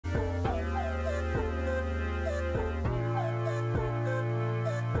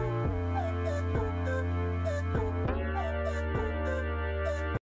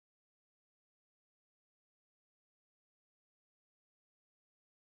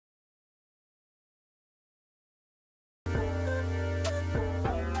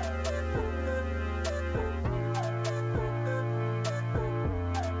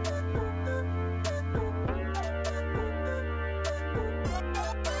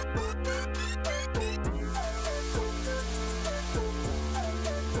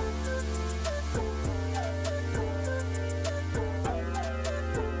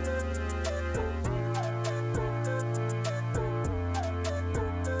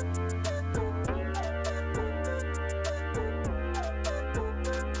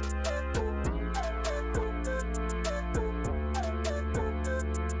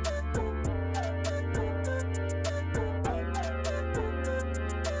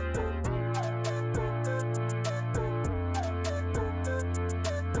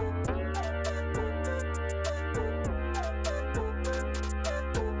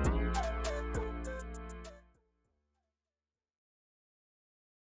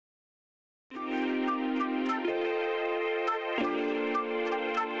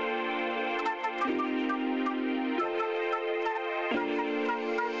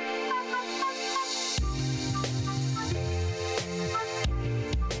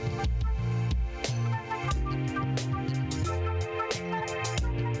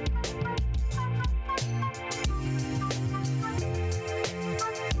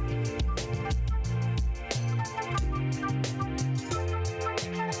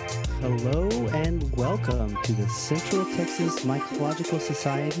Hello and welcome to the Central Texas Mycological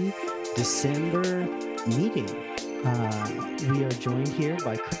Society December meeting. We are joined here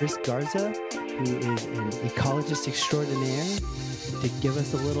by Chris Garza, who is an ecologist extraordinaire, to give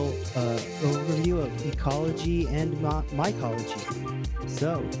us a little overview of ecology and mycology.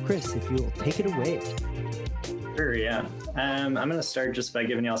 So, Chris, if you'll take it away. Sure, yeah. I'm going to start just by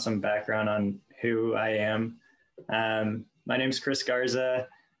giving y'all some background on who I am. My name is Chris Garza.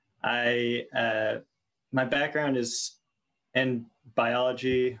 My background is in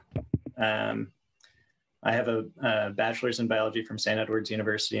biology. I have a bachelor's in biology from St. Edward's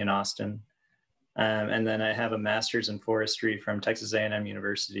University in Austin. And then I have a master's in forestry from Texas A&M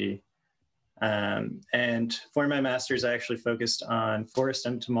University. And for my master's, I actually focused on forest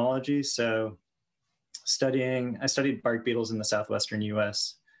entomology. So I studied bark beetles in the southwestern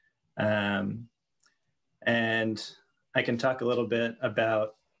US. And I can talk a little bit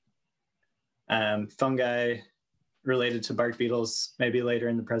about fungi related to bark beetles maybe later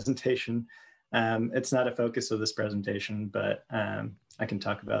in the presentation. It's not a focus of this presentation, but I can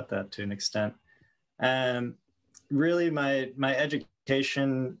talk about that to an extent. Really, my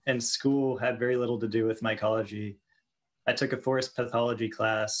education in school had very little to do with mycology. I took a forest pathology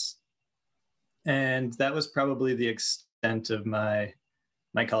class, and that was probably the extent of my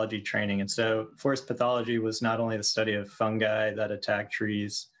mycology training. And so forest pathology was not only the study of fungi that attack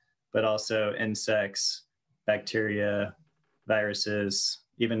trees, but also insects, bacteria, viruses,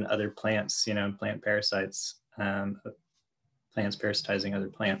 even other plants, plant parasites, plants parasitizing other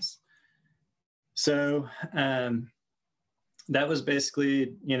plants. So that was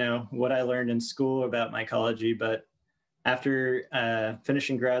basically, what I learned in school about mycology. But after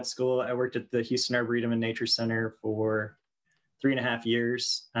finishing grad school, I worked at the Houston Arboretum Nature Center for 3.5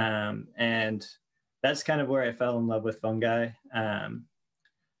 years. And that's kind of where I fell in love with fungi.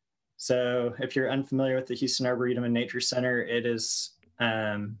 So if you're unfamiliar with the Houston Arboretum and Nature Center, it's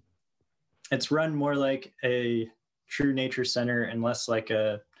run more like a true nature center and less like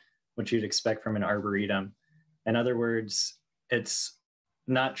what you'd expect from an arboretum. In other words, it's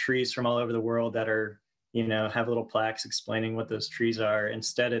not trees from all over the world that are, have little plaques explaining what those trees are.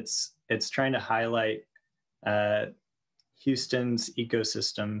 Instead, it's trying to highlight Houston's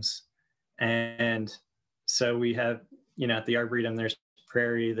ecosystems. And so we have, at the Arboretum, there's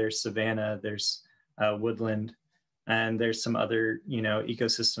prairie, there's savanna, there's woodland, and there's some other,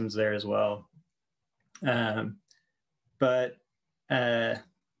 ecosystems there as well. But the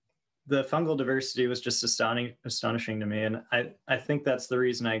fungal diversity was just astonishing to me. And I think that's the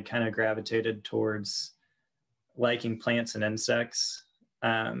reason I kind of gravitated towards liking plants and insects,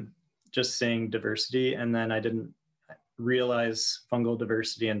 just seeing diversity. And then I didn't realize fungal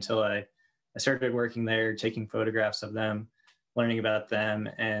diversity until I started working there, taking photographs of them, learning about them,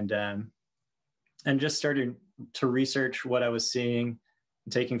 and just started to research what I was seeing,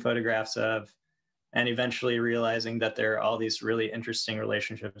 taking photographs of, and eventually realizing that there are all these really interesting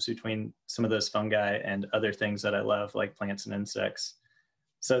relationships between some of those fungi and other things that I love, like plants and insects.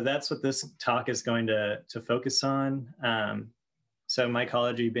 So that's what this talk is going to focus on. So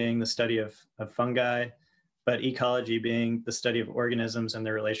mycology being the study of fungi, but ecology being the study of organisms and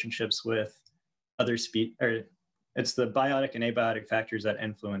their relationships with other species, or it's the biotic and abiotic factors that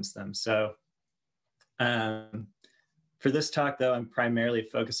influence them. So for this talk, though, I'm primarily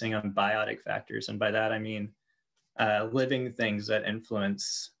focusing on biotic factors. And by that, I mean living things that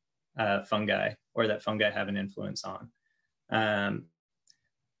influence fungi, or that fungi have an influence on.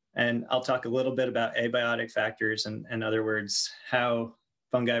 And I'll talk a little bit about abiotic factors, and in other words, how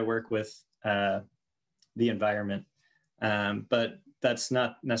fungi work with the environment. But that's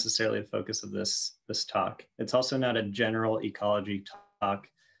not necessarily the focus of this talk. It's also not a general ecology talk.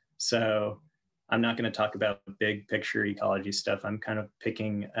 So I'm not going to talk about big picture ecology stuff. I'm kind of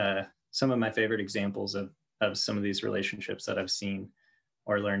picking some of my favorite examples of some of these relationships that I've seen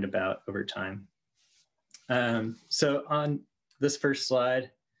or learned about over time. So on this first slide,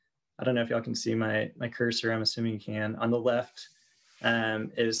 I don't know if y'all can see my cursor. I'm assuming you can. On the left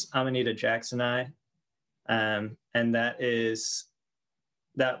is Amanita jacksoni. And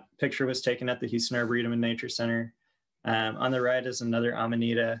that picture was taken at the Houston Arboretum and Nature Center. On the right is another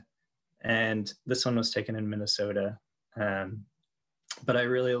Amanita, and this one was taken in Minnesota. But I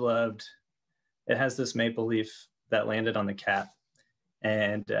really loved, it has this maple leaf that landed on the cap,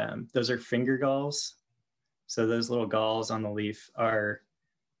 and those are finger galls. So those little galls on the leaf are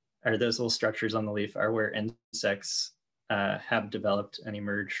those little structures on the leaf are where insects have developed and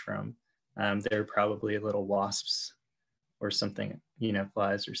emerged from. They're probably little wasps or something,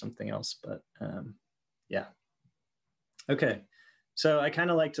 flies or something else, but yeah. Okay, So I kind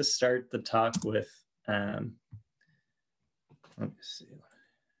of like to start the talk with, let me see.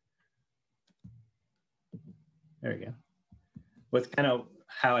 There we go. With kind of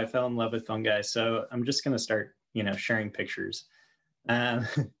how I fell in love with fungi. So I'm just going to start, sharing pictures.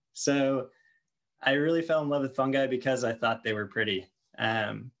 So I really fell in love with fungi because I thought they were pretty.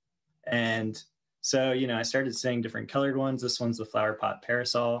 And so, I started seeing different colored ones. This one's the flower pot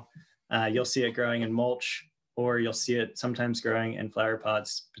parasol. You'll see it growing in mulch, or you'll see it sometimes growing in flower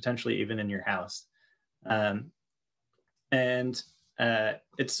pots, potentially even in your house. And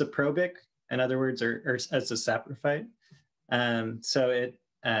it's saprobic, in other words, or as a saprophyte. So it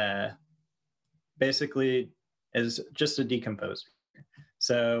basically is just a decomposer.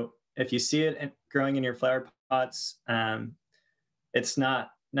 So if you see it growing in your flower pots, it's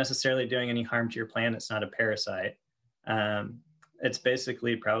not necessarily doing any harm to your plant. It's not a parasite. It's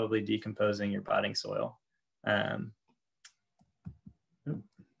basically probably decomposing your potting soil.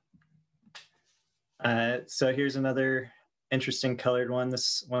 So here's another interesting colored one.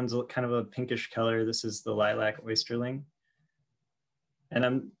 This one's kind of a pinkish color. This is the lilac oysterling. And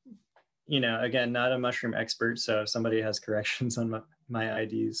I'm, again, not a mushroom expert. So if somebody has corrections on my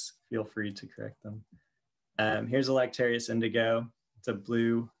IDs, feel free to correct them. Here's a Lactarius indigo. It's a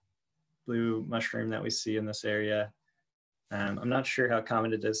blue mushroom that we see in this area. I'm not sure how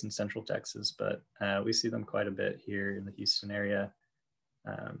common it is in Central Texas, but we see them quite a bit here in the Houston area.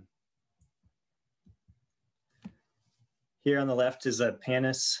 Here on the left is a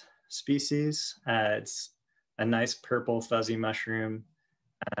Panis species. It's a nice purple fuzzy mushroom.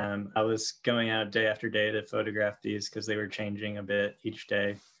 I was going out day after day to photograph these because they were changing a bit each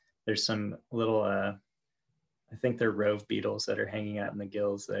day. There's some little, I think they're rove beetles that are hanging out in the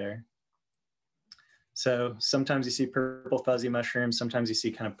gills there. So sometimes you see purple fuzzy mushrooms. Sometimes you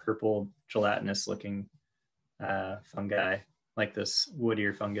see kind of purple gelatinous looking fungi, like this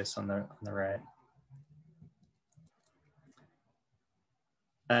woodier fungus on the right.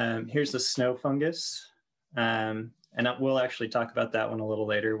 Here's the snow fungus. And we'll actually talk about that one a little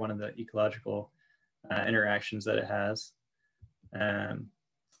later, one of the ecological interactions that it has.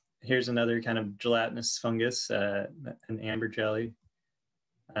 Here's another kind of gelatinous fungus, an amber jelly.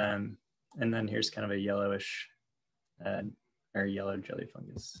 And then here's kind of a yellowish or yellow jelly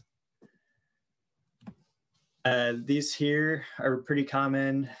fungus. These here are pretty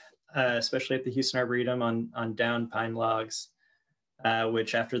common, especially at the Houston Arboretum on down pine logs,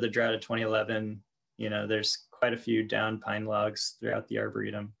 which after the drought of 2011, there's quite a few down pine logs throughout the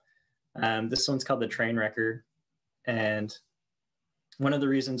Arboretum. This one's called the train wrecker. And one of the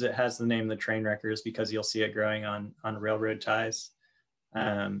reasons it has the name the train wrecker is because you'll see it growing on railroad ties.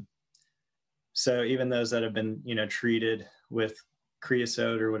 So even those that have been, treated with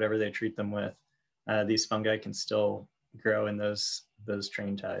creosote or whatever they treat them with, these fungi can still grow in those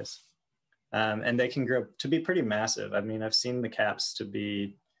train ties. And they can grow to be pretty massive. I mean, I've seen the caps to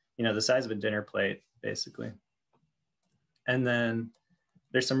be, the size of a dinner plate, basically. And then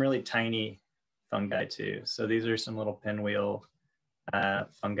there's some really tiny fungi too. So these are some little pinwheel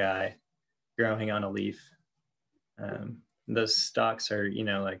fungi growing on a leaf. Those stalks are,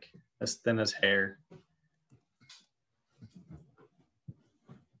 like as thin as hair.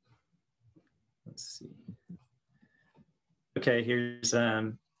 Let's see. Okay, here's,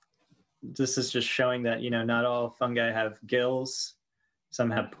 this is just showing that, not all fungi have gills.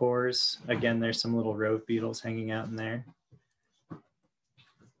 Some have pores. Again, there's some little rove beetles hanging out in there.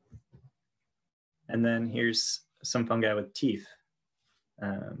 And then here's some fungi with teeth.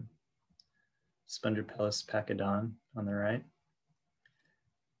 Spongipellus pachydae on the right.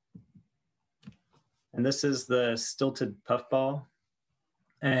 And this is the stilted puffball.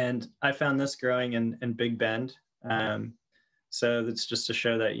 And I found this growing in Big Bend. So that's just to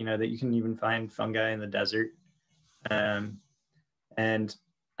show that, that you can even find fungi in the desert. And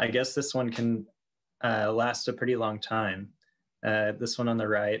I guess this one can last a pretty long time. This one on the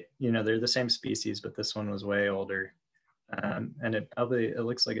right, they're the same species, but this one was way older. And it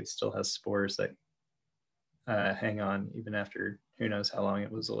looks like it still has spores that hang on even after who knows how long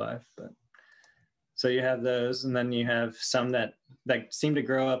it was alive. But so you have those, and then you have some that seem to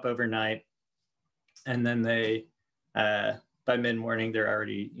grow up overnight, and then they by mid-morning they're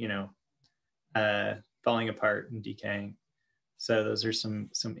already falling apart and decaying. So those are some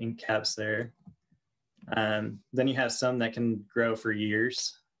ink caps there. Then you have some that can grow for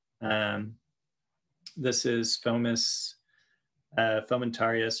years. This is fomentarius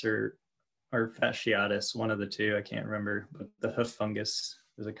or fasciatus, one of the two, I can't remember, but the hoof fungus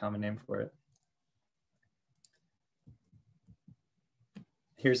is a common name for it.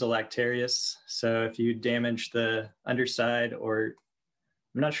 here's a lactarius. So if you damage the underside, or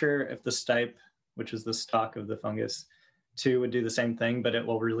I'm not sure if the stipe, which is the stalk of the fungus, too, would do the same thing, but it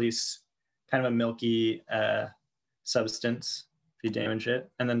will release kind of a milky substance if you damage it.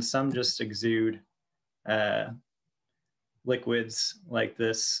 And then some just exude liquids like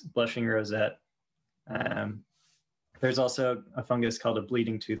this blushing rosette. There's also a fungus called a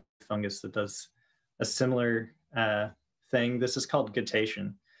bleeding tooth fungus that does a similar thing. This is called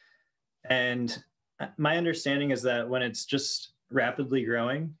guttation. And my understanding is that when it's just rapidly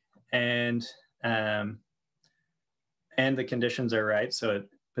growing and the conditions are right, so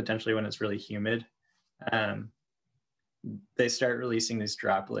potentially when it's really humid, they start releasing these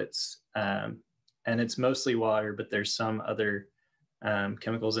droplets. And it's mostly water, but there's some other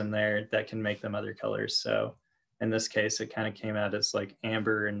chemicals in there that can make them other colors. So in this case, it kind of came out as like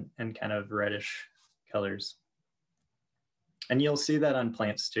amber and kind of reddish colors. And you'll see that on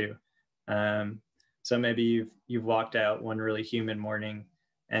plants too. So maybe you've walked out one really humid morning,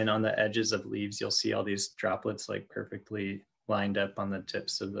 and on the edges of leaves, you'll see all these droplets like perfectly lined up on the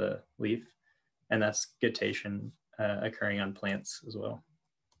tips of the leaf. And that's guttation occurring on plants as well.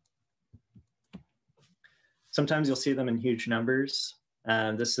 Sometimes you'll see them in huge numbers.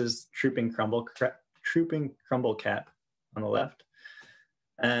 This is trooping crumble cap on the left.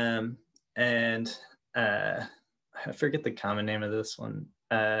 I forget the common name of this one.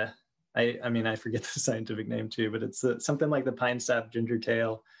 I mean, I forget the scientific name too, but it's something like the pine sap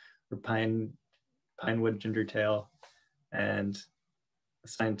gingertail or pinewood gingertail. And the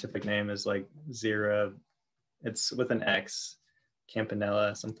scientific name is like Xera. It's with an X,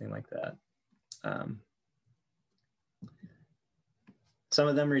 campanella, something like that. Some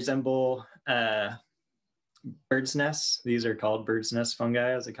of them resemble bird's nests. These are called bird's nest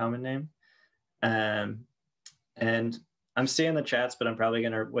fungi as a common name. And I'm seeing the chats, but I'm probably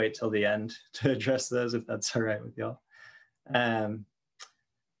going to wait till the end to address those if that's all right with y'all.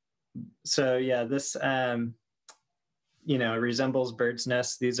 So yeah, this, resembles bird's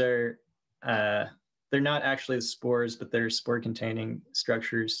nests. These are, they're not actually spores, but they're spore-containing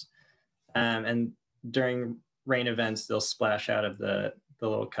structures. And during rain events, they'll splash out of the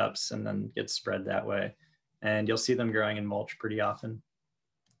little cups and then get spread that way. And you'll see them growing in mulch pretty often.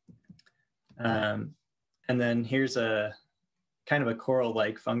 And then here's a kind of a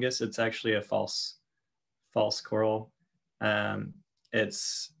coral-like fungus. It's actually a false coral.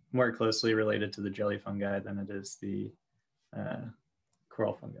 It's more closely related to the jelly fungi than it is the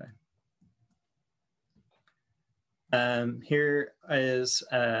coral fungi. Here is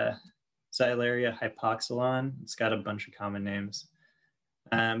Xylaria hypoxylon. It's got a bunch of common names,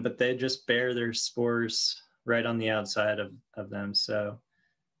 but they just bear their spores right on the outside of them. So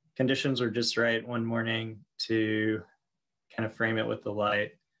conditions were just right one morning to kind of frame it with the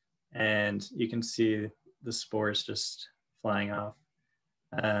light, and you can see the spores just flying off.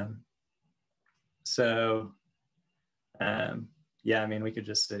 Yeah, I mean, we could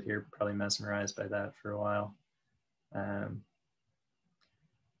just sit here probably mesmerized by that for a while.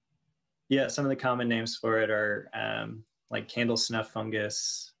 Yeah, some of the common names for it are like candle snuff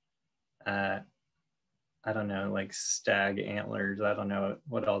fungus, I don't know, like stag antlers. I don't know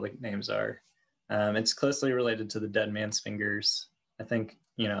what all the names are. It's closely related to the dead man's fingers. I think,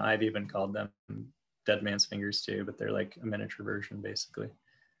 I've even called them dead man's fingers too, but they're like a miniature version, basically.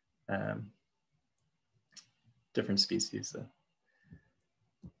 Different species though.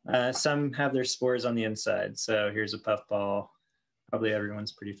 Some have their spores on the inside. So here's a puffball. Probably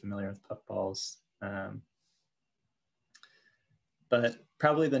everyone's pretty familiar with puffballs. But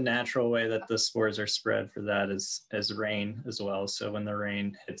probably the natural way that the spores are spread for that is rain as well. So when the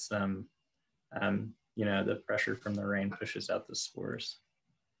rain hits them, the pressure from the rain pushes out the spores.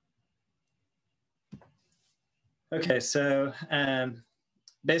 Okay, so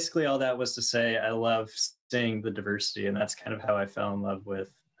basically all that was to say, I love seeing the diversity, and that's kind of how I fell in love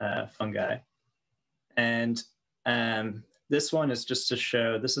with fungi. And this one is just to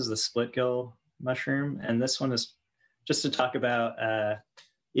show, this is the split gill mushroom, and this one is just to talk about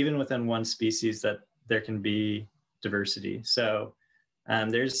even within one species that there can be diversity. So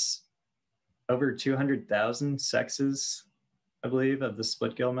there's over 200,000 sexes, I believe, of the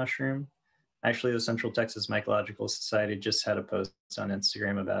split gill mushroom. Actually, the Central Texas Mycological Society just had a post on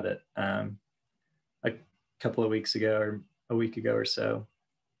Instagram about it a couple of weeks ago, or a week ago or so.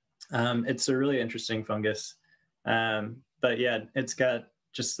 It's a really interesting fungus. But yeah, it's got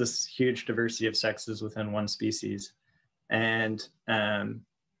just this huge diversity of sexes within one species. And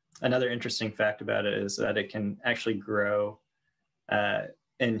another interesting fact about it is that it can actually grow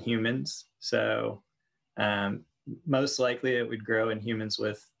in humans. So most likely it would grow in humans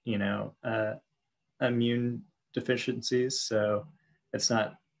with, immune deficiencies. So it's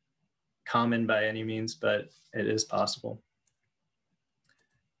not common by any means, but it is possible.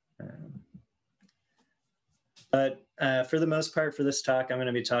 But for the most part for this talk, I'm going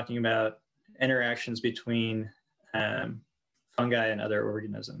to be talking about interactions between fungi and other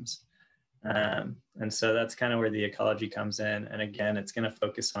organisms. And so that's kind of where the ecology comes in. And again, it's going to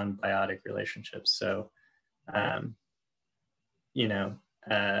focus on biotic relationships. So,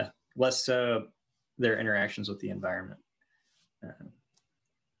 less so their interactions with the environment.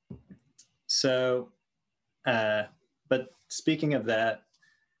 But speaking of that,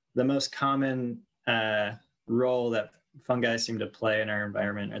 the most common role that fungi seem to play in our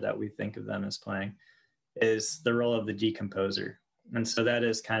environment, or that we think of them as playing, is the role of the decomposer. And so that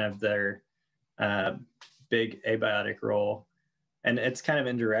is kind of their big abiotic role. And it's kind of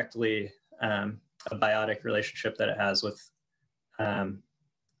indirectly a biotic relationship that it has with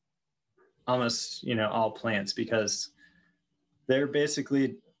almost, all plants, because they're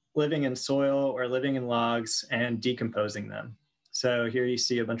basically living in soil or living in logs and decomposing them. So here you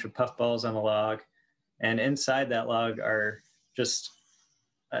see a bunch of puffballs on a log, and inside that log are just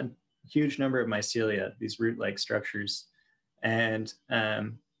a huge number of mycelia, these root-like structures. And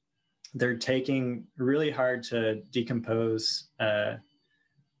they're taking really hard to decompose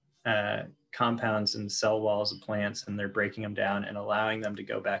compounds and cell walls of plants, and they're breaking them down and allowing them to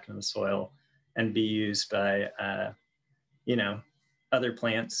go back into the soil and be used by, other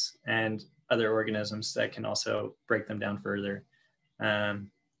plants and other organisms that can also break them down further.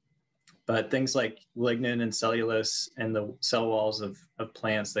 But things like lignin and cellulose and the cell walls of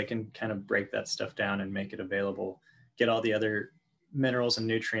plants, they can kind of break that stuff down and make it available, get all the other minerals and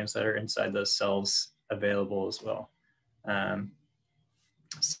nutrients that are inside those cells available as well. And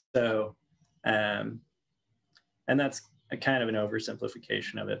that's a kind of an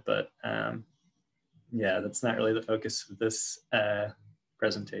oversimplification of it, but that's not really the focus of this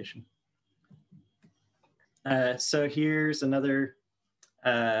presentation. So here's another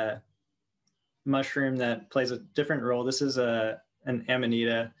mushroom that plays a different role. This is an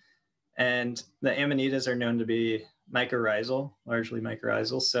amanita, and the amanitas are known to be mycorrhizal, largely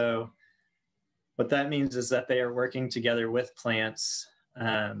mycorrhizal. So what that means is that they are working together with plants,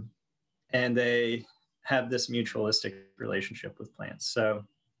 and they have this mutualistic relationship with plants. So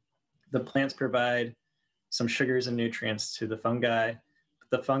the plants provide some sugars and nutrients to the fungi, but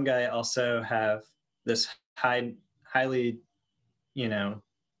the fungi also have this highly,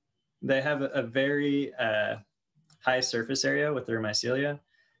 they have a very high surface area with their mycelia,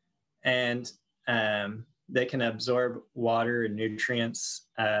 and they can absorb water and nutrients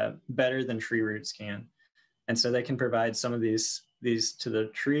better than tree roots can. And so they can provide some of these to the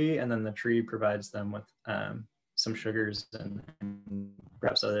tree, and then the tree provides them with some sugars and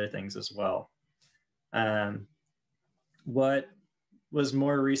perhaps other things as well. What was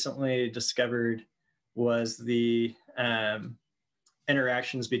more recently discovered was the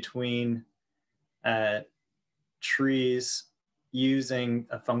interactions between trees using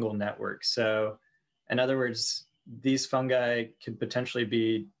a fungal network. So in other words, these fungi could potentially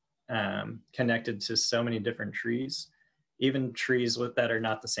be connected to so many different trees, even trees that are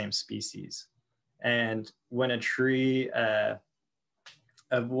not the same species. And when a tree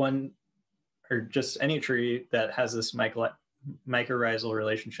of one, or just any tree that has this mycorrhizal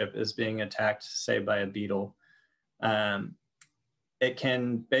relationship is being attacked, say, by a beetle, it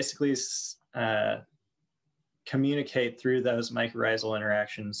can basically communicate through those mycorrhizal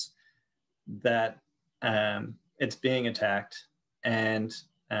interactions that it's being attacked, and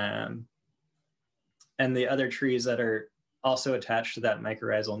the other trees that are also attached to that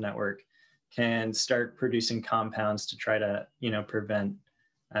mycorrhizal network can start producing compounds to try to, prevent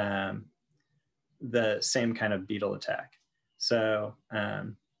the same kind of beetle attack. So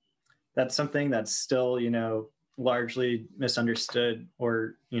that's something that's still, largely misunderstood,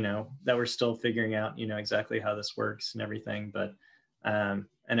 or, that we're still figuring out, exactly how this works and everything. But, and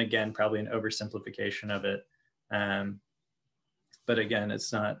again, probably an oversimplification of it. But again,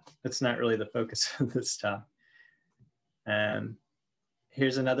 it's not really the focus of this talk.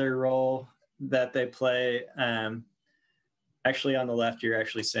 Here's another role that they play. Actually, on the left, you're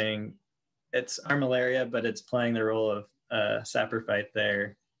actually seeing it's armillaria, but it's playing the role of saprophyte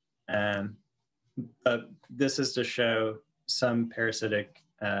there. But this is to show some parasitic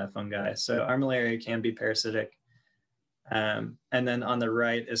fungi. So armillaria can be parasitic. And then on the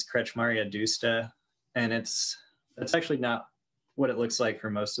right is Kretschmaria adusta, and it's actually not what it looks like for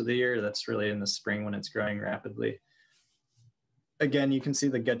most of the year. That's really in the spring when it's growing rapidly. Again, you can see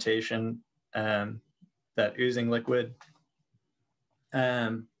the guttation that oozing liquid.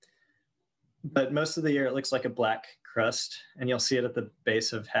 But most of the year it looks like a black crust, and you'll see it at the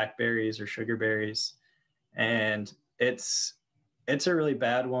base of hackberries or sugarberries. And it's a really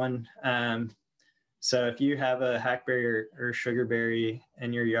bad one. So if you have a hackberry or sugarberry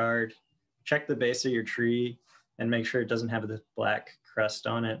in your yard, check the base of your tree and make sure it doesn't have this black crust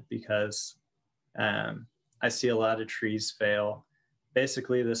on it, because I see a lot of trees fail.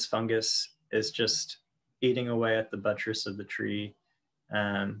 Basically, this fungus is just eating away at the buttress of the tree,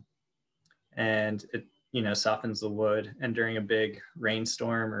 and it softens the wood. And during a big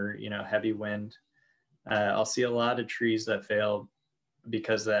rainstorm or heavy wind, I'll see a lot of trees that fail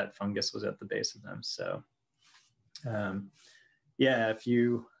because that fungus was at the base of them. So yeah, if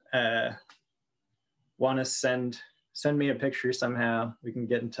you want to send me a picture somehow, we can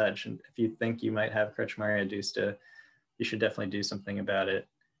get in touch. And if you think you might have Kretschmaria adusta, you should definitely do something about it.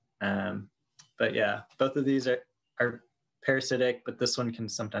 But yeah, both of these are parasitic, but this one can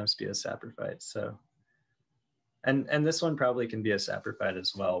sometimes be a saprophyte. So, and this one probably can be a saprophyte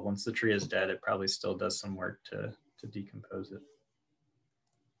as well. Once the tree is dead, it probably still does some work to decompose it.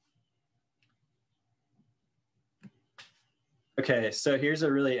 Okay, so here's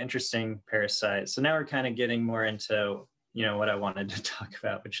a really interesting parasite. So now we're kind of getting more into what I wanted to talk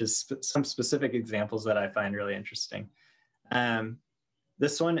about, which is some specific examples that I find really interesting.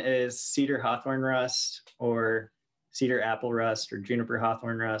 This one is cedar hawthorn rust, or cedar apple rust, or juniper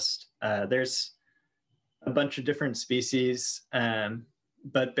hawthorn rust. There's a bunch of different species,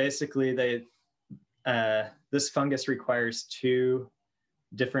 but basically this fungus requires 2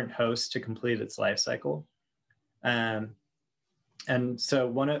 different hosts to complete its life cycle. And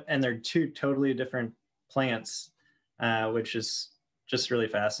so they're 2 totally different plants, which is just really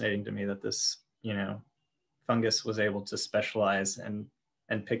fascinating to me that this, fungus was able to specialize and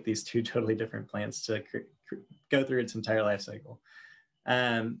pick these 2 totally different plants to go through its entire life cycle.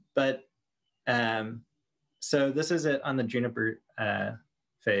 So this is it on the juniper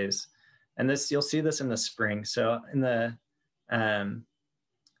phase. And you'll see this in the spring. So in the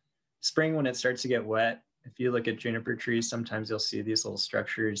spring, when it starts to get wet, if you look at juniper trees, sometimes you'll see these little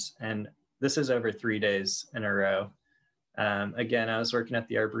structures, and this is over 3 days in a row. Again, I was working at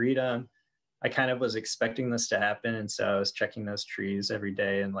the Arboretum. I kind of was expecting this to happen, and so I was checking those trees every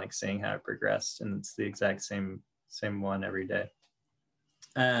day and seeing how it progressed, and it's the exact same one every day.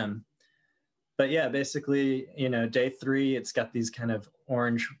 But yeah, basically, day 3, it's got these kind of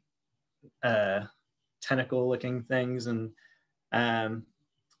orange tentacle-looking things, and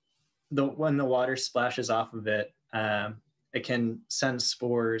when the water splashes off of it, it can send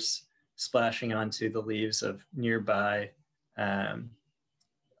spores splashing onto the leaves of nearby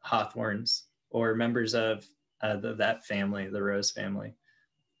hawthorns or members of that family, the rose family.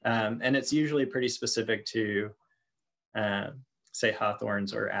 And it's usually pretty specific to, say,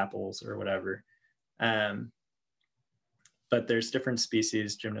 hawthorns or apples or whatever. But there's different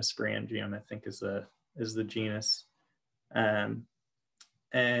species. Gymnosporangium, I think, is the genus.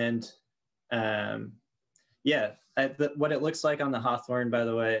 Yeah, what it looks like on the hawthorn, by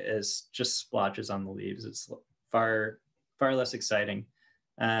the way, is just splotches on the leaves. It's far less exciting.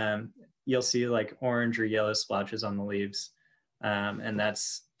 You'll see orange or yellow splotches on the leaves, and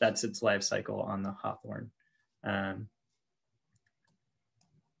that's its life cycle on the hawthorn.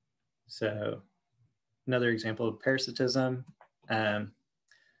 So another example of parasitism.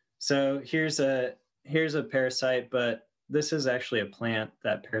 So here's a parasite, but this is actually a plant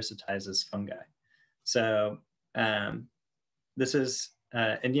that parasitizes fungi. So this is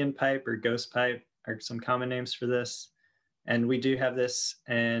Indian pipe or ghost pipe are some common names for this. And we do have this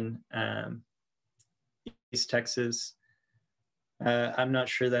in East Texas. I'm not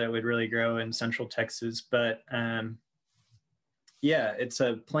sure that it would really grow in Central Texas, but yeah, it's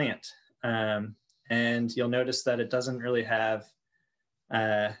a plant. And you'll notice that it doesn't really have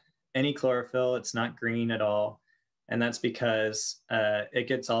any chlorophyll. It's not green at all. And that's because it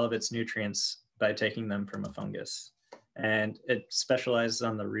gets all of its nutrients by taking them from a fungus. And it specializes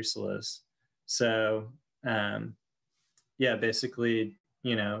on the russulas. So yeah, basically,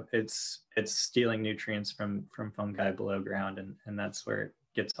 it's stealing nutrients from fungi below ground, and that's where it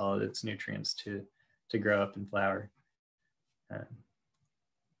gets all of its nutrients to grow up and flower.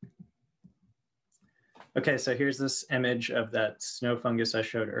 Okay, so here's this image of that snow fungus I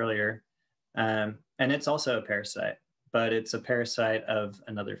showed earlier. And it's also a parasite, but it's a parasite of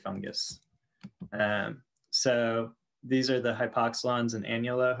another fungus. So these are the hypoxylons and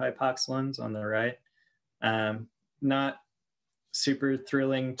annulohypoxylons on the right. Not super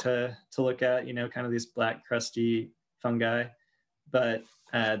thrilling to look at, kind of these black crusty fungi, but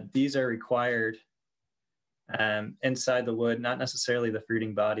these are required inside the wood, not necessarily the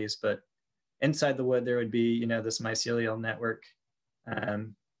fruiting bodies, but inside the wood, there would be, you know, this mycelial network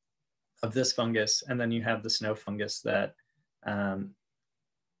of this fungus. And then you have the snow fungus that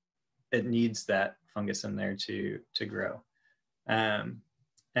it needs that fungus in there to grow.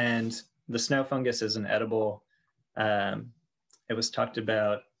 And the snow fungus is an edible. It was talked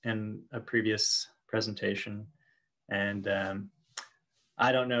about in a previous presentation. And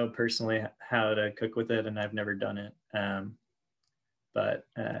I don't know personally how to cook with it, and I've never done it. But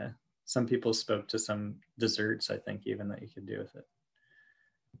some people spoke to some desserts, I think, even that you could do with it.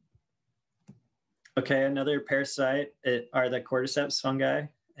 Okay, another parasite are the cordyceps fungi.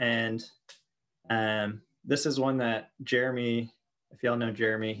 And this is one that Jeremy, if y'all know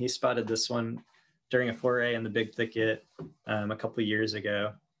Jeremy, he spotted this one during a foray in the Big Thicket a couple of years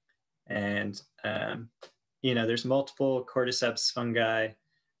ago. And, you know, there's multiple cordyceps fungi.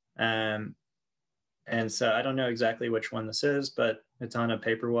 And so I don't know exactly which one this is, but it's on a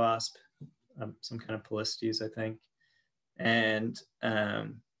paper wasp, some kind of Polistes, I think. And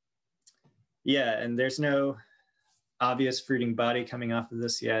yeah, and there's no obvious fruiting body coming off of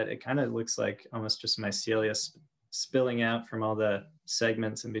this yet. It kind of looks like almost just mycelia spilling out from all the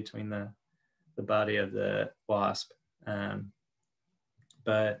segments in between the body of the wasp.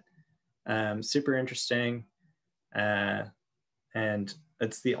 But super interesting. And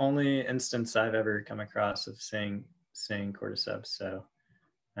it's the only instance I've ever come across of seeing cordyceps. So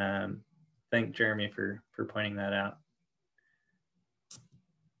thank Jeremy for pointing that out.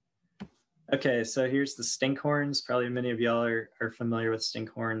 Okay, so here's the stinkhorns. Probably many of y'all are familiar with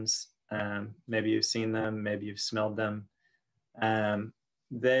stinkhorns. Maybe you've seen them, maybe you've smelled them.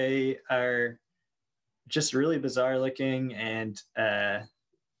 They are just really bizarre looking, and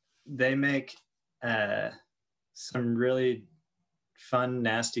they make some really fun,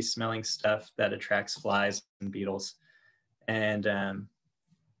 nasty smelling stuff that attracts flies and beetles. And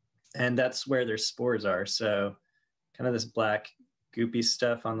that's where their spores are. So kind of this black goopy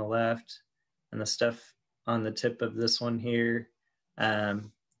stuff on the left, and the stuff on the tip of this one here.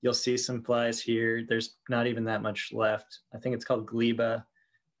 You'll see some flies here. There's not even that much left. I think it's called gleba.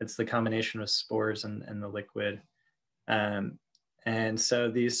 It's the combination of spores and the liquid. And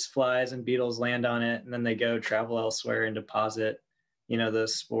so these flies and beetles land on it, and then they go travel elsewhere and deposit, you know,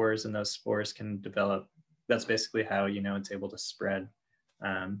 those spores, and those spores can develop. That's basically how, you know, it's able to spread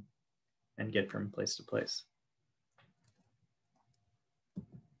and get from place to place.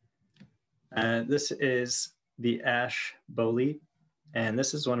 This is the ash bolete, and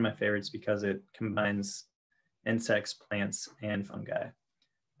this is one of my favorites because it combines insects, plants, and fungi.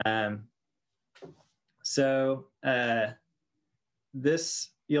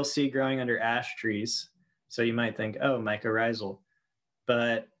 This you'll see growing under ash trees. So you might think, oh, mycorrhizal.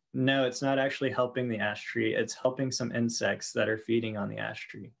 But no, it's not actually helping the ash tree. It's helping some insects that are feeding on the ash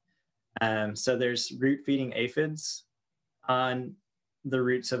tree. So there's root feeding aphids on the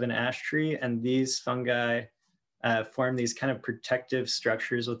roots of an ash tree, and these fungi form these kind of protective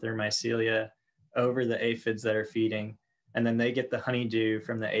structures with their mycelia over the aphids that are feeding, and then they get the honeydew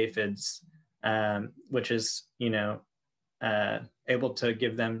from the aphids, which is, you know, able to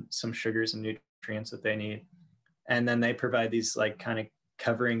give them some sugars and nutrients that they need, and then they provide these like kind of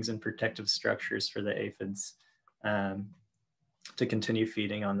coverings and protective structures for the aphids to continue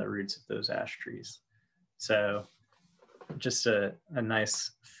feeding on the roots of those ash trees. So just a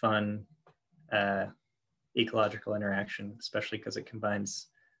nice, fun ecological interaction, especially because it combines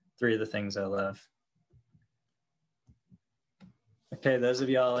three of the things I love. Okay, those of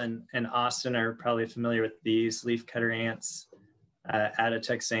y'all in Austin are probably familiar with these leafcutter ants,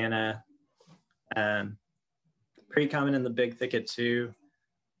 Texana. Pretty common in the Big Thicket too.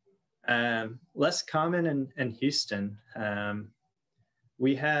 Less common in Houston.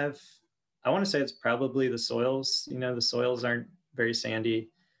 We have, I want to say it's probably the soils. You know, the soils aren't very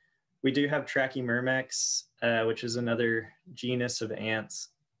sandy. We do have Trachymyrmex, which is another genus of ants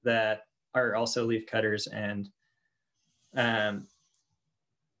that are also leaf cutters, and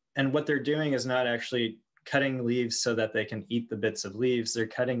what they're doing is not actually cutting leaves so that they can eat the bits of leaves. They're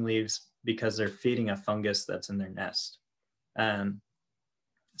cutting leaves because they're feeding a fungus that's in their nest.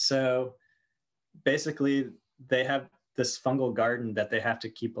 So basically, they have this fungal garden that they have to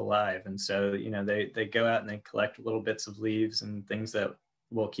keep alive. And so, you know, they go out and they collect little bits of leaves and things that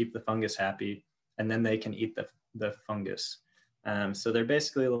will keep the fungus happy, and then they can eat the fungus. So they're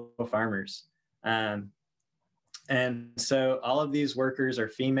basically little farmers. And so all of these workers are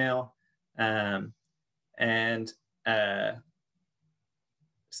female,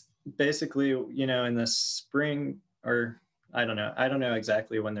 basically, in the spring, or I don't know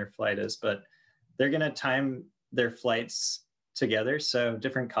exactly when their flight is, but they're going to time their flights together. So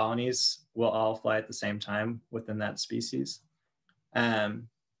different colonies will all fly at the same time within that species, and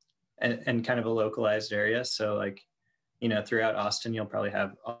kind of a localized area. So like, throughout Austin, you'll probably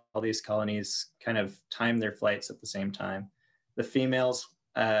have all these colonies kind of time their flights at the same time. The females,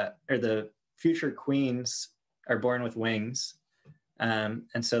 or the future queens, are born with wings. And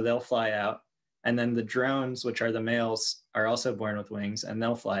so they'll fly out. And then the drones, which are the males, are also born with wings, and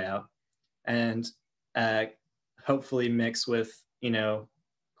they'll fly out and hopefully mix with,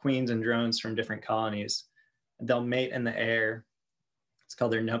 queens and drones from different colonies. They'll mate in the air. It's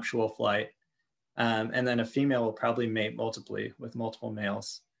called their nuptial flight. And then a female will probably mate multiply with multiple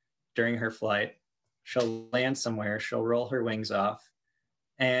males during her flight. She'll land somewhere, she'll roll her wings off,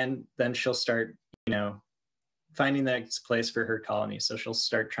 and then she'll start, finding the next place for her colony. So she'll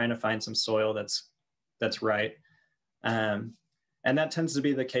start trying to find some soil that's right. And that tends to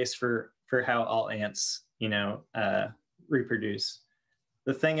be the case for how all ants, reproduce.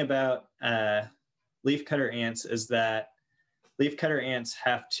 The thing about leafcutter ants is that leafcutter ants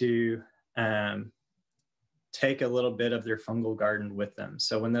have to take a little bit of their fungal garden with them.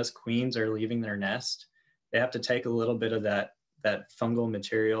 So when those queens are leaving their nest, they have to take a little bit of that fungal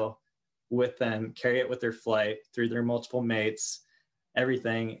material with them, carry it with their flight through their multiple mates,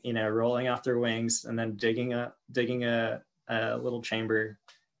 everything, rolling off their wings, and then digging a little chamber.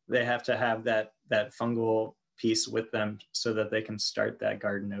 They have to have that fungal piece with them so that they can start that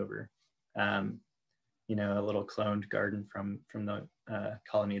garden over. A little cloned garden from the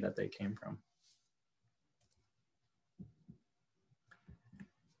colony that they came from.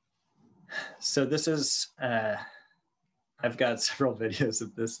 So this is, I've got several videos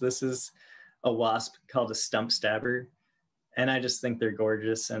of this. This is a wasp called a stump stabber. And I just think they're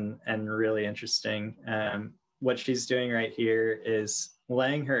gorgeous and really interesting. What she's doing right here is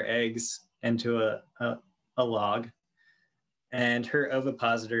laying her eggs into a log, and her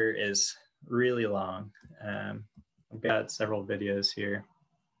ovipositor is really long. I've got several videos here.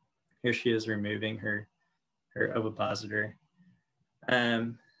 Here she is removing her ovipositor.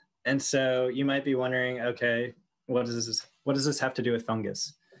 And so you might be wondering, okay, what does this have to do with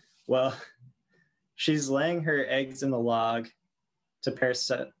fungus? Well, she's laying her eggs in the log to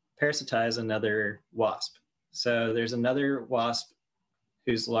parasitize another wasp. So there's another wasp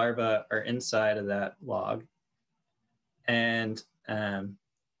whose larvae are inside of that log, and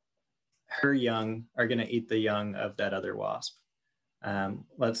her young are going to eat the young of that other wasp.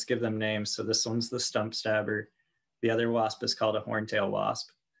 Let's give them names. So this one's the stump stabber. The other wasp is called a horntail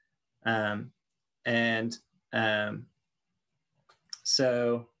wasp.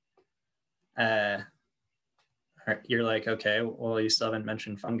 So you're like, okay, well, you still haven't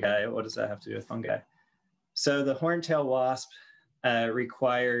mentioned fungi. What does that have to do with fungi? So the horntail wasp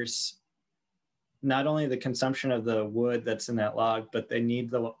requires not only the consumption of the wood that's in that log, but they need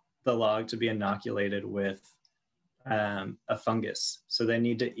the log to be inoculated with a fungus. So they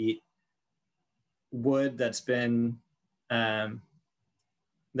need to eat wood that's been,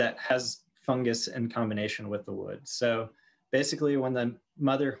 that has fungus in combination with the wood. So basically when the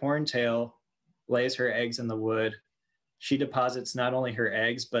mother horntail lays her eggs in the wood, she deposits not only her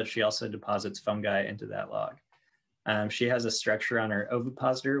eggs, but she also deposits fungi into that log. She has a structure on her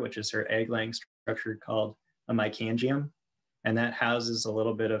ovipositor, which is her egg-laying structure, called a mycangium, and that houses a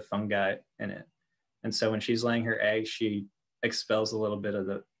little bit of fungi in it. And so when she's laying her eggs, she expels a little bit of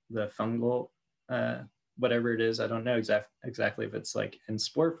the fungal, whatever it is. I don't know exactly if it's like in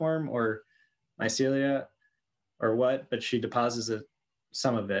spore form or mycelia or what, but she deposits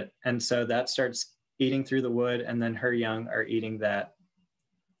some of it. And so that starts eating through the wood, and then her young are eating that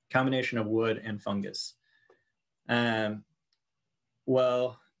combination of wood and fungus.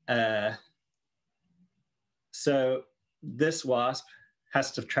 So this wasp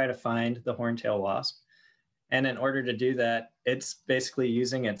has to try to find the horntail wasp. And in order to do that, it's basically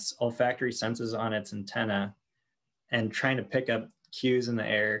using its olfactory senses on its antenna and trying to pick up cues in the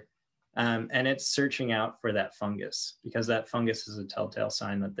air. And it's searching out for that fungus, because that fungus is a telltale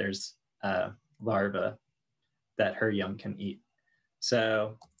sign that there's larvae that her young can eat.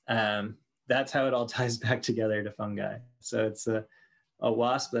 So that's how it all ties back together to fungi. So it's a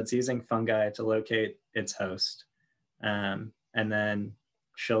wasp that's using fungi to locate its host. And then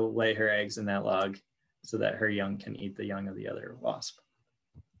she'll lay her eggs in that log so that her young can eat the young of the other wasp.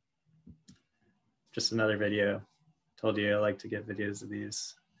 Just another video. Told you I like to get videos of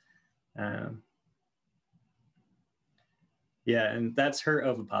these. Yeah, and that's her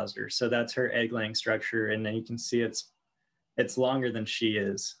ovipositor. So that's her egg-laying structure, and then you can see it's longer than she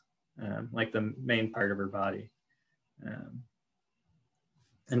is, like the main part of her body.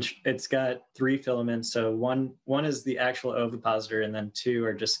 And it's got 3 filaments. So one is the actual ovipositor, and then 2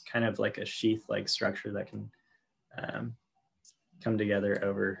 are just kind of like a sheath-like structure that can come together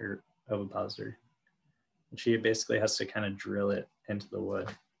over her ovipositor. And she basically has to kind of drill it into the wood.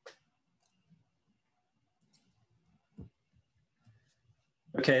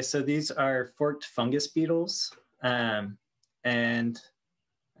 Okay, so these are forked fungus beetles. I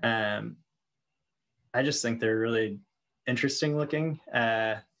just think they're really interesting looking.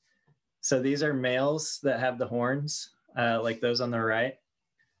 So these are males that have the horns, like those on the right.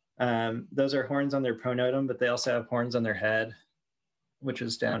 Those are horns on their pronotum, but they also have horns on their head, which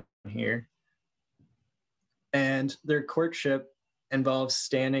is down here. And their courtship involves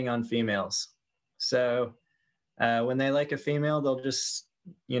standing on females. So when they like a female, they'll just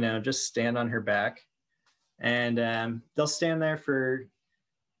stand on her back, and they'll stand there for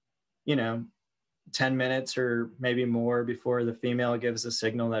 10 minutes or maybe more before the female gives a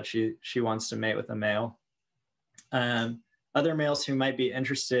signal that she wants to mate with a male. Other males who might be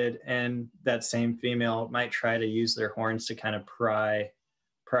interested in that same female might try to use their horns to kind of pry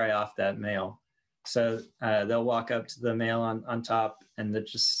off that male. So they'll walk up to the male on top and they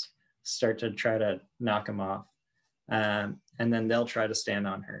just start to try to knock him off. And then they'll try to stand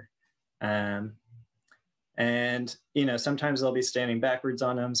on her. And sometimes they'll be standing backwards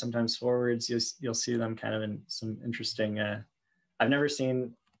on them, sometimes forwards. You'll see them kind of in some interesting. I've never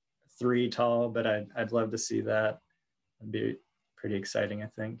seen 3 tall, but I'd love to see that. It'd be pretty exciting, I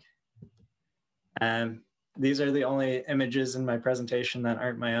think. These are the only images in my presentation that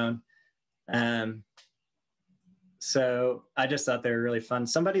aren't my own. So I just thought they were really fun.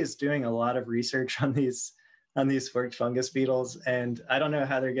 Somebody is doing a lot of research on these forked fungus beetles, and I don't know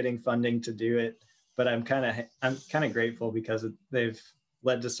how they're getting funding to do it, but I'm kind of grateful because they've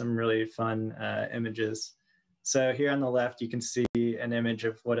led to some really fun images. So here on the left, you can see an image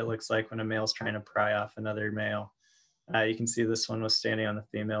of what it looks like when a male's trying to pry off another male. You can see this one was standing on the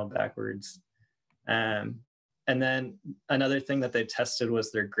female backwards. And then another thing that they tested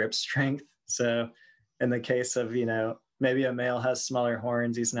was their grip strength. So in the case of, maybe a male has smaller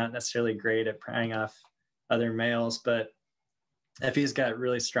horns, he's not necessarily great at prying off other males, but if he's got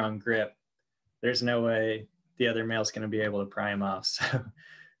really strong grip, there's no way the other male's going to be able to pry him off.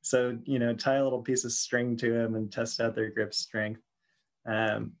 So tie a little piece of string to him and test out their grip strength.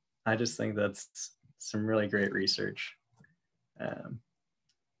 I just think that's some really great research.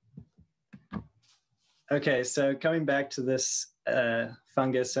 Okay, so coming back to this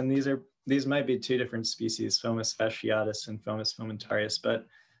fungus, and these might be 2 different species, Fomus fasciatus and Fomus fomentarius, but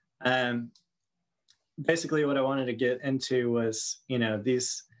basically what I wanted to get into was,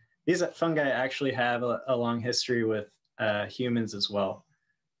 these fungi actually have a long history with humans as well.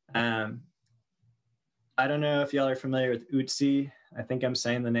 I don't know if y'all are familiar with Utsi. I think I'm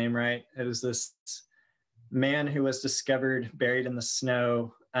saying the name right. It was this man who was discovered buried in the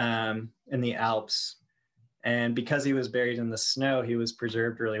snow in the Alps. And because he was buried in the snow, he was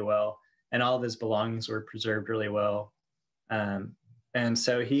preserved really well. And all of his belongings were preserved really well. And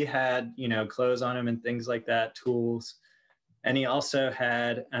so he had, clothes on him and things like that, tools. And he also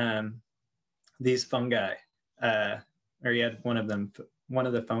had these fungi, or he had one of them, one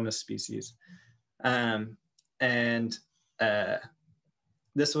of the Fomus species.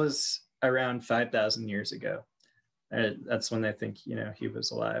 This was around 5,000 years ago. That's when they think, he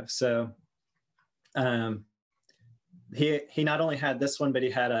was alive. So he not only had this one, but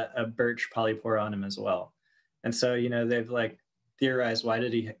he had a birch polypore on him as well. And so, they've theorized, why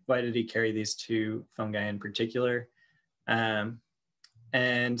did he carry these 2 fungi in particular? And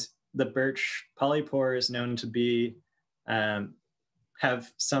the birch polypore is known to be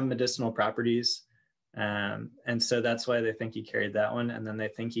have some medicinal properties. And so that's why they think he carried that one. And then they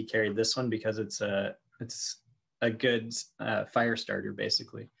think he carried this one because it's a good fire starter,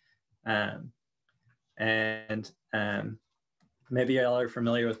 basically. Maybe y'all are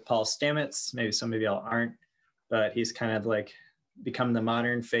familiar with Paul Stamets. Maybe some of y'all aren't, but he's kind of become the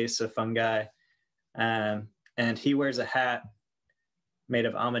modern face of fungi. And he wears a hat made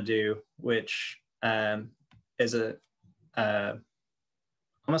of amadou, which is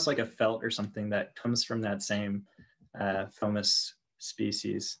almost like a felt or something that comes from that same Fomus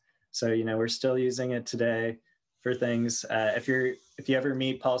species. So, we're still using it today for things. If you ever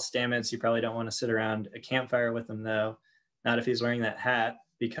meet Paul Stamets, you probably don't want to sit around a campfire with him, though. Not if he's wearing that hat,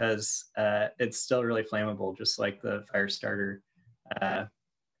 because it's still really flammable, just like the fire starter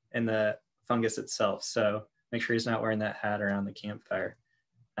in the fungus itself. So make sure he's not wearing that hat around the campfire.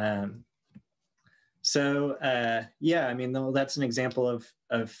 That's an example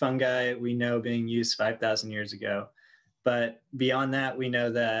of fungi we know being used 5,000 years ago. But beyond that, we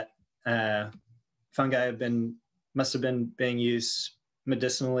know that fungi must have been being used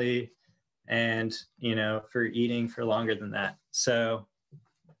medicinally and, for eating for longer than that. So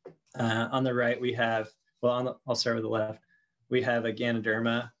on the right, we have, I'll start with the left. We have a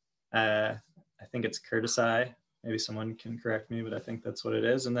Ganoderma. I think it's Curtisi. Maybe someone can correct me, but I think that's what it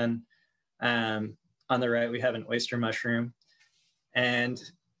is. And then on the right, we have an oyster mushroom. And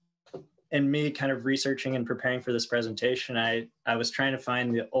in me kind of researching and preparing for this presentation, I was trying to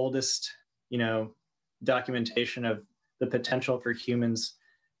find the oldest, documentation of the potential for humans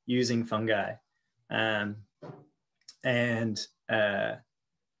using fungi.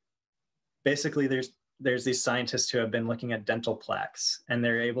 Basically, there's these scientists who have been looking at dental plaques, and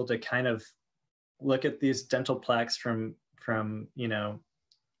they're able to kind of look at these dental plaques from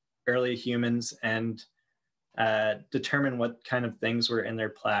early humans and determine what kind of things were in their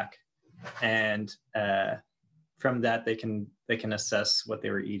plaque, and from that they can assess what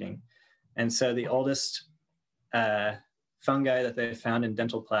they were eating. And so the oldest fungi that they found in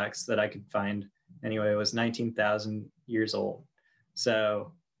dental plaques that I could find anyway was 19,000 years old.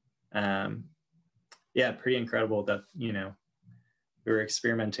 So yeah, pretty incredible that we were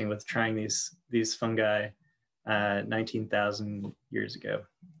experimenting with trying these fungi 19,000 years ago.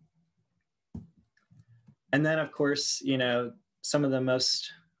 And then, of course, some of the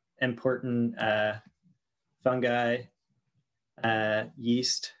most important fungi,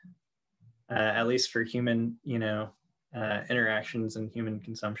 yeast, at least for human, interactions and human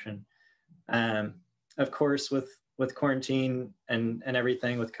consumption. Of course, with quarantine and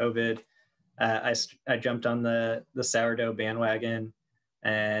everything with COVID, I jumped on the sourdough bandwagon,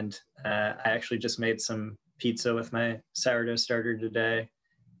 and I actually just made some pizza with my sourdough starter today.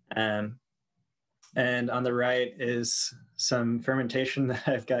 And on the right is some fermentation that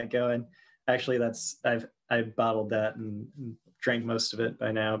I've got going. Actually, I bottled that and drank most of it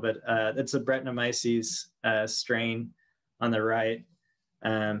by now, but it's a Brettanomyces strain on the right.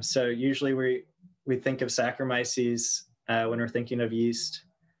 So usually we think of Saccharomyces when we're thinking of yeast,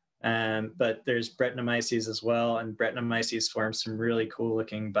 but there's Brettanomyces as well, and Brettanomyces form some really cool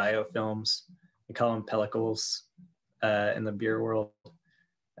looking biofilms. We call them pellicles in the beer world.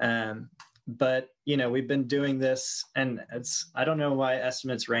 But we've been doing this, and I don't know why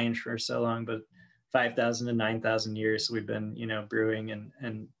estimates range for so long, but 5,000 to 9,000 years we've been brewing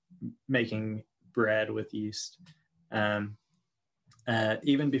and making bread with yeast.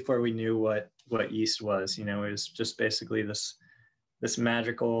 Even before we knew what yeast was, it was just basically this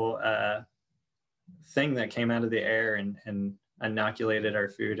magical thing that came out of the air and inoculated our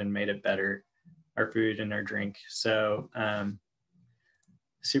food and made it better, our food and our drink. So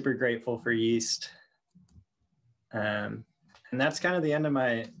super grateful for yeast. And that's kind of the end of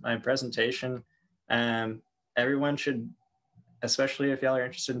my presentation. Everyone should, especially if y'all are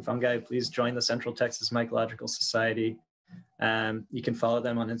interested in fungi, please join the Central Texas Mycological Society. You can follow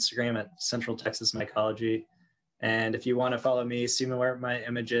them on Instagram at Central Texas Mycology. And if you want to follow me, see more of my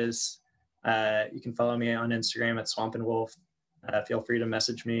images, you can follow me on Instagram at Swamp and Wolf. Feel free to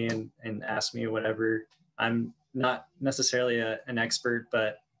message me and ask me whatever. I'm not necessarily an expert,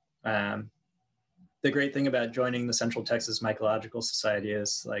 but the great thing about joining the Central Texas Mycological Society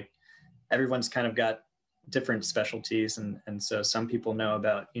is everyone's kind of got different specialties. And so some people know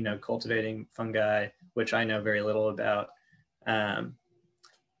about, cultivating fungi, which I know very little about. And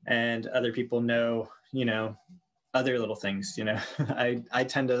other people know, other little things, I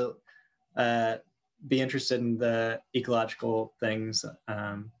tend to be interested in the ecological things.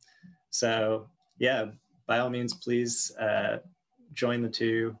 So yeah, by all means, please join the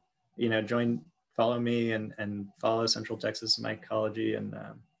two, follow me and follow Central Texas Mycology and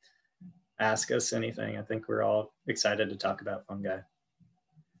ask us anything. I think we're all excited to talk about fungi.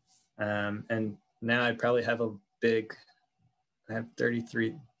 And now I probably have I have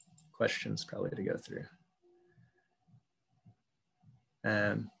 33 questions probably to go through.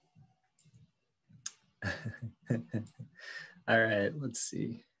 All right, let's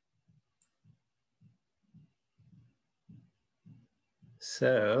see.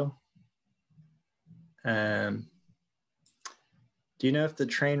 So, do you know if the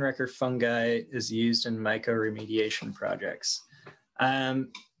train wrecker fungi is used in mycoremediation projects? I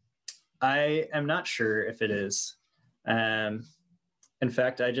am not sure if it is. In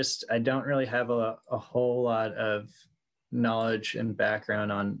fact, I don't really have a whole lot of knowledge and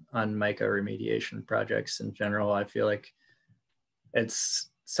background on mycoremediation projects in general. I feel like it's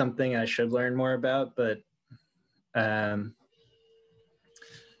something I should learn more about, but I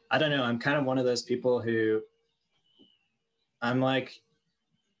don't know. I'm kind of one of those people who I'm like,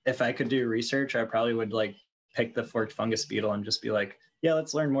 if I could do research, I probably would pick the forked fungus beetle and just be like, yeah,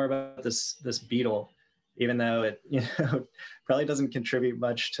 let's learn more about this beetle, even though it probably doesn't contribute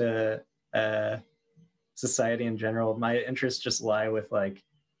much to society in general. My interests just lie with like,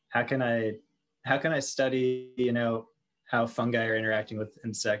 how can I study how fungi are interacting with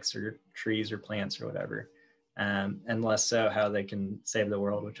insects or trees or plants or whatever, and less so how they can save the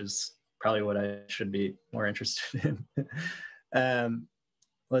world, which is probably what I should be more interested in.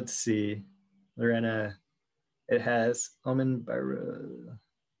 Let's see, Lorena, it has almond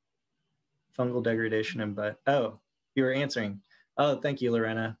fungal degradation and oh, you were answering. Oh, thank you,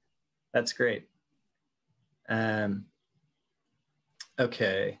 Lorena. That's great.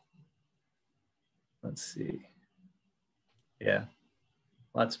 Okay. Let's see. Yeah.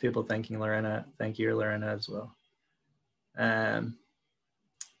 Lots of people thanking Lorena. Thank you, Lorena, as well.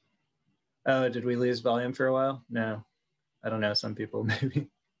 Oh, did we lose volume for a while? No. I don't know. Some people maybe.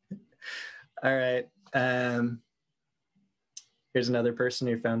 All right. Here's another person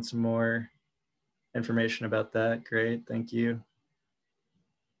who found some more information about that. Great. Thank you.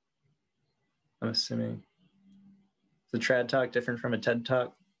 I'm assuming. Is the trad talk different from a TED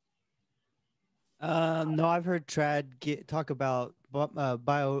talk? No, I've heard Trad talk about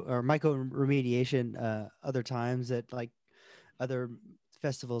bio or mycoremediation other times at like other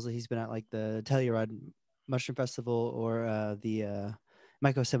festivals that he's been at, like the Telluride Mushroom Festival or the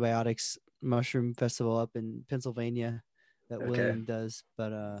Mycosybiotics Mushroom Festival up in Pennsylvania that William does.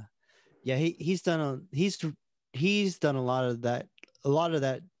 But yeah, he's done a lot of that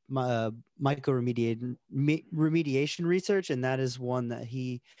remediation research, and that is one that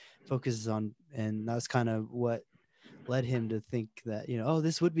he focuses on, and that's kind of what led him to think that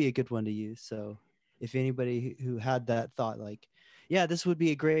this would be a good one to use. So if anybody who had that thought, like, yeah, this would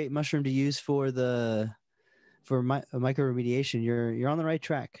be a great mushroom to use for mycoremediation, you're on the right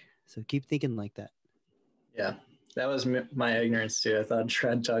track. So keep thinking like that. Yeah, that was my ignorance too. I thought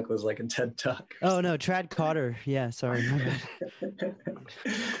Trad Talk was like a TED Talk. Oh no, Trad Cotter. Yeah, sorry, my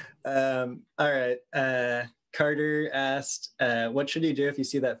bad. All right. Carter asked, what should you do if you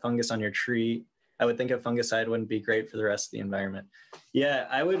see that fungus on your tree? I would think a fungicide wouldn't be great for the rest of the environment. Yeah,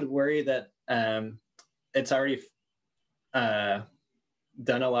 I would worry that it's already done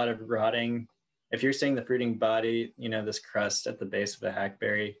a lot of rotting. If you're seeing the fruiting body, this crust at the base of a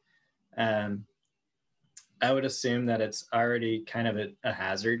hackberry, I would assume that it's already kind of a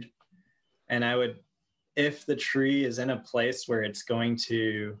hazard. And I would, if the tree is in a place where it's going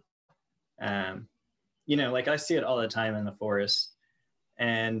to, like I see it all the time in the forest.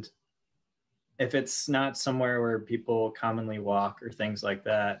 And if it's not somewhere where people commonly walk or things like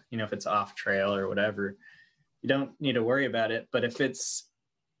that, if it's off trail or whatever, you don't need to worry about it. But if it's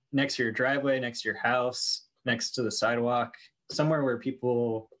next to your driveway, next to your house, next to the sidewalk, somewhere where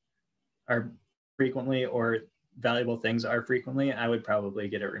people are frequently or valuable things are frequently, I would probably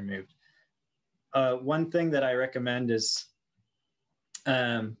get it removed. One thing that I recommend is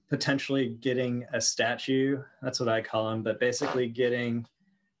potentially getting a statue. That's what I call them, but basically getting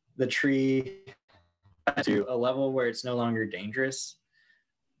the tree to a level where it's no longer dangerous.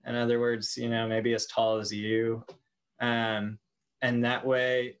 In other words, maybe as tall as you. And that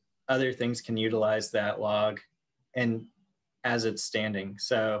way other things can utilize that log and as it's standing.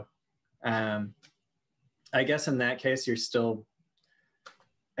 So I guess in that case,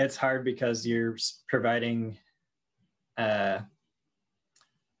 it's hard because you're providing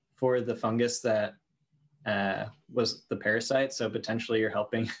for the fungus that was the parasite. So potentially you're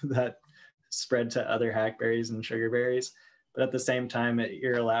helping that spread to other hackberries and sugarberries. But at the same time,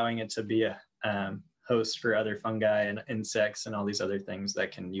 you're allowing it to be a host for other fungi and insects and all these other things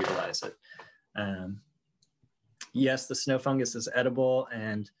that can utilize it. Yes, the snow fungus is edible,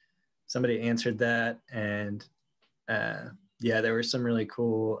 and somebody answered that. And yeah, there were some really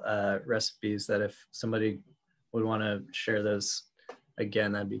cool recipes that if somebody would want to share those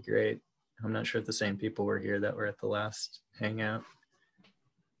again, that'd be great. I'm not sure if the same people were here that were at the last hangout.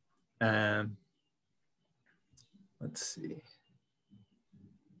 Let's see.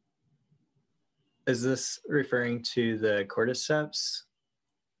 Is this referring to the cordyceps?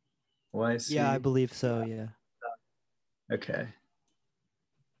 YC? Yeah, I believe so. Yeah. Okay.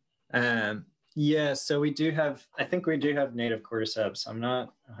 Yeah, so I think we do have native cordyceps. I'm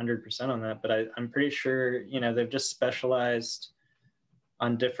not 100% on that, but I'm pretty sure, they've just specialized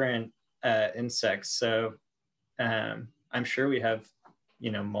on different insects. So I'm sure we have,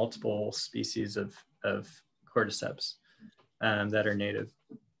 multiple species of cordyceps that are native.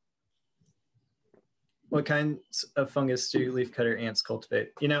 What kinds of fungus do leafcutter ants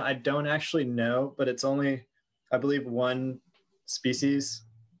cultivate? I don't actually know, but it's only, I believe, one species.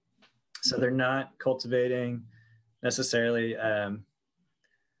 So they're not cultivating necessarily. And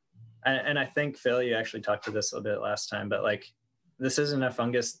I think, Phil, you actually talked to this a bit last time, but like, this isn't a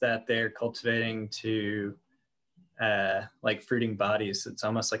fungus that they're cultivating to like fruiting bodies. It's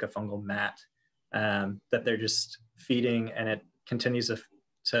almost like a fungal mat that they're just feeding, and it continues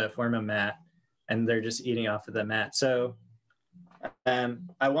to form a mat, and they're just eating off of the mat. So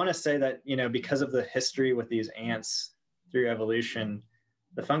I want to say that, you know, because of the history with these ants through evolution,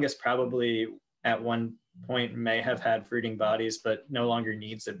 the fungus probably at one point may have had fruiting bodies, but no longer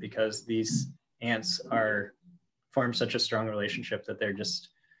needs it because these ants form such a strong relationship that they're just,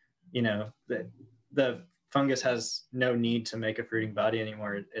 you know, the fungus has no need to make a fruiting body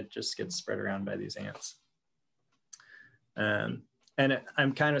anymore. It just gets spread around by these ants. And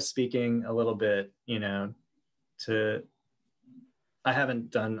I'm kind of speaking a little bit, you know, I haven't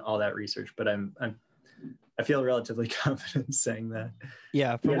done all that research, but I feel relatively confident saying that.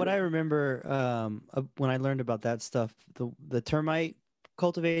 Yeah, from what I remember, when I learned about that stuff, the termite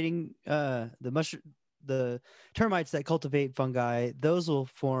cultivating the termites that cultivate fungi, those will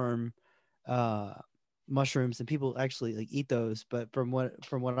form mushrooms, and people actually like eat those. But from what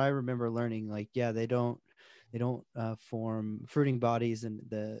I remember learning, like, yeah, they don't form fruiting bodies, and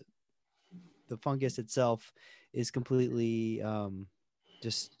the fungus itself is completely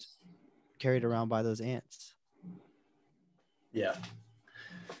just carried around by those ants. Yeah.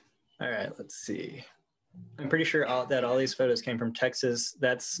 All right, let's see. I'm pretty sure that all these photos came from Texas.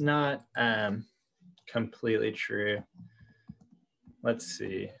 That's not completely true. Let's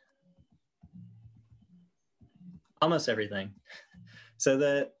see. Almost everything.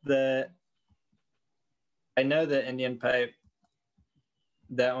 So I know the Indian pipe,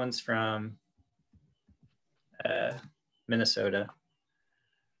 that one's from Minnesota,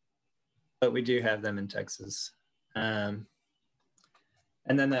 but we do have them in Texas. And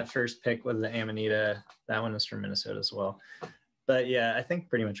then that first pick was the Amanita. That one is from Minnesota as well. But yeah, I think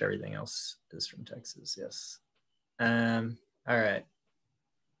pretty much everything else is from Texas, yes. All right.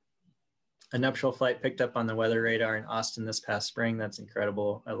 A nuptial flight picked up on the weather radar in Austin this past spring. That's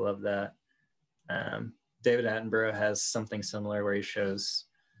incredible. I love that. David Attenborough has something similar where he shows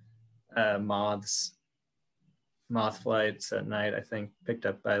moth flights at night, I think, picked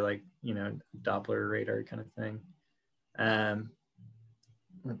up by, like, you know, Doppler radar kind of thing.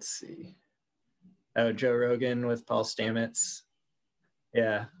 Let's see. Oh, Joe Rogan with Paul Stamets.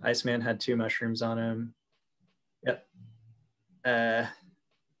 Yeah, Iceman had 2 mushrooms on him. Yep.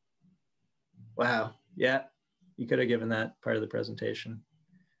 Wow. Yeah, you could have given that part of the presentation.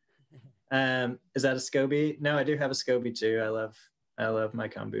 Is that a SCOBY? No, I do have a SCOBY too. I love my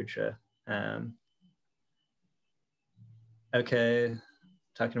kombucha. Okay,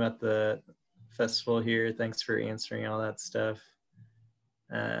 talking about the festival here. Thanks for answering all that stuff.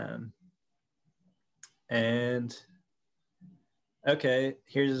 And okay,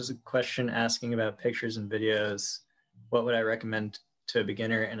 here's a question asking about pictures and videos. What would I recommend to a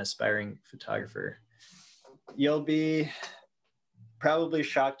beginner and aspiring photographer? You'll be probably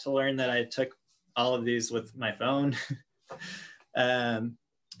shocked to learn that I took all of these with my phone.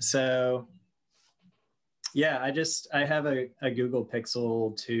 So yeah, I have a Google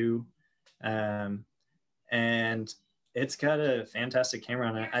Pixel 2, and it's got a fantastic camera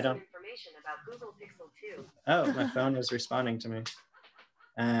on it. I don't. Information about Google Pixel 2. Oh, my phone was responding to me.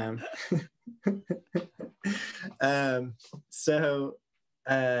 So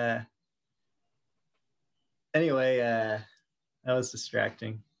anyway, that was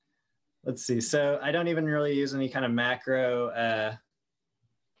distracting. Let's see. So I don't even really use any kind of macro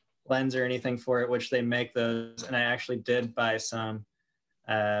lens or anything for it, which they make those. And I actually did buy some,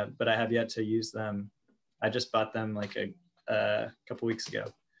 but I have yet to use them. I just bought them like a couple weeks ago.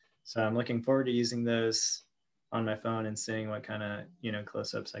 So I'm looking forward to using those on my phone and seeing what kind of, you know,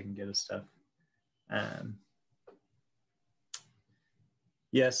 close-ups I can get of stuff.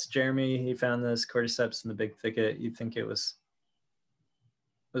 Yes, Jeremy, he found those cordyceps in the big thicket. You'd think it was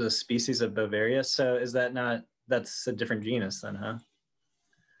a species of Bavaria. So is that not, that's a different genus then, huh?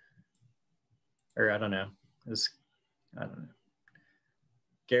 Or I don't know. I don't know.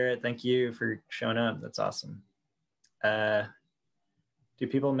 Garrett, thank you for showing up. That's awesome. Do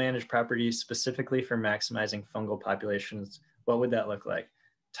people manage properties specifically for maximizing fungal populations? What would that look like?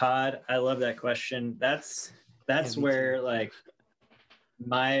 Todd, I love that question. That's where too. Like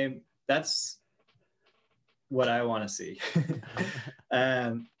that's what I want to see.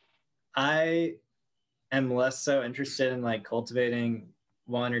 I am less so interested in like cultivating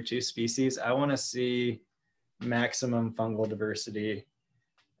 1 or 2 species. I want to see maximum fungal diversity.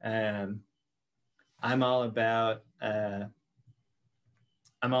 I'm all about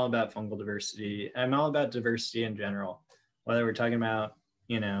I'm all about fungal diversity. I'm all about diversity in general, whether we're talking about,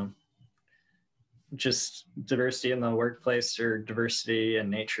 just diversity in the workplace or diversity in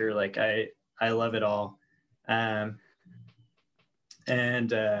nature. Like I love it all. Um, and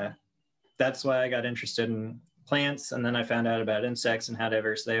that's why I got interested in plants. And then I found out about insects and how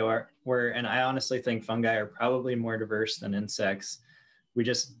diverse they were. And I honestly think fungi are probably more diverse than insects. We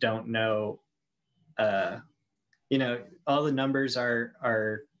just don't know. All the numbers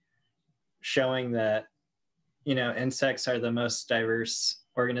are showing that, insects are the most diverse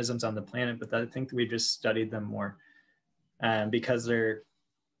organisms on the planet, but I think we just studied them more because they're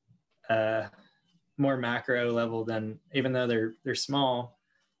more macro level than, even though they're small.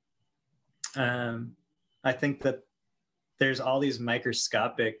 I think that there's all these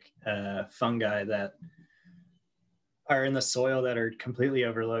microscopic fungi that are in the soil that are completely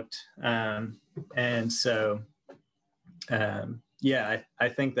overlooked. And so, I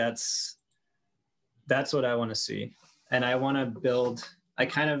think that's what I want to see. And I want to build, I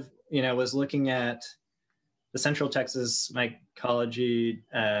kind of, was looking at the Central Texas Mycology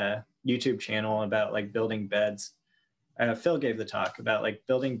YouTube channel about like building beds. Phil gave the talk about like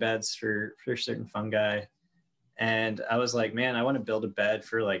building beds for certain fungi. And I was like, man, I want to build a bed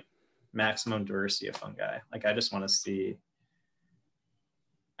for like maximum diversity of fungi. Like, I just want to see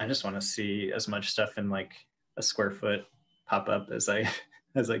as much stuff in like a square foot pop up as I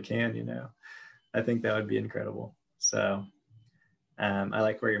can. I think that would be incredible. So I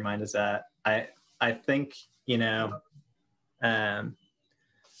like where your mind is at. I think,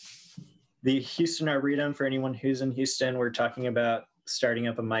 the Houston Arboretum, for anyone who's in Houston, we're talking about starting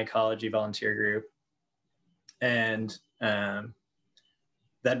up a mycology volunteer group. And that'd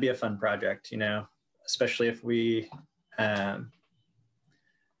be a fun project, especially if we go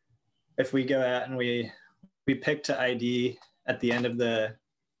out and we pick to ID at the end of the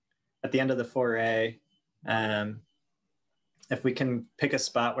 4A. If we can pick a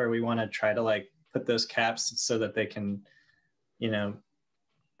spot where we want to try to like put those caps so that they can,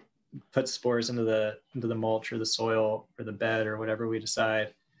 put spores into the mulch or the soil or the bed or whatever we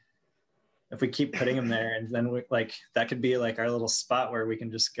decide. If we keep putting them there, and then that could be like our little spot where we can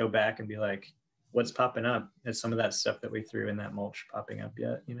just go back and be like, what's popping up? Is some of that stuff that we threw in that mulch popping up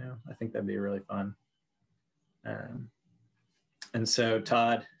yet? I think that'd be really fun. And so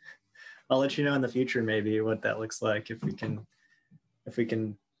Todd, I'll let you know in the future maybe what that looks like if we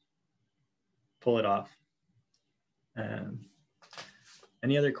can pull it off.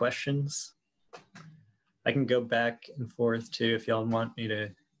 Any other questions? I can go back and forth too if y'all want me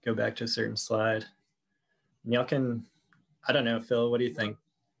to go back to a certain slide. And y'all can, I don't know, Phil, what do you think?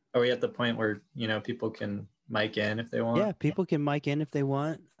 Are we at the point where, people can mic in if they want? Yeah, people can mic in if they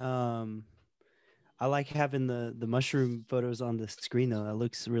want. I like having the mushroom photos on the screen though. That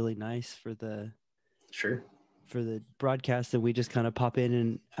looks really nice for the broadcast, that we just kind of pop in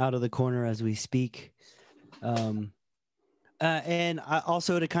and out of the corner as we speak. And I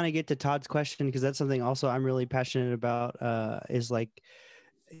also, to kind of get to Todd's question, because that's something also I'm really passionate about, is like,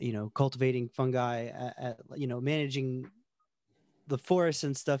 cultivating fungi, managing the forests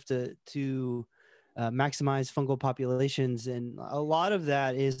and stuff to maximize fungal populations. And a lot of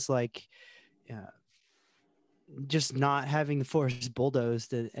that is like just not having the forest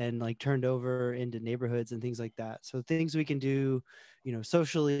bulldozed and like turned over into neighborhoods and things like that. So things we can do,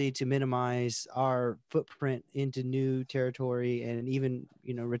 socially to minimize our footprint into new territory, and even,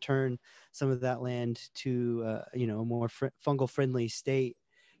 return some of that land to, a more fungal friendly state.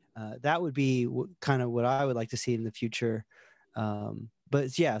 That would be kind of what I would like to see in the future.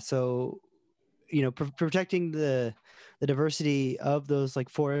 But yeah, so, protecting the diversity of those like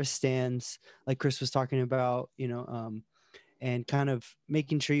forest stands, like Chris was talking about, and kind of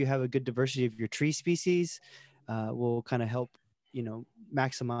making sure you have a good diversity of your tree species will kind of help,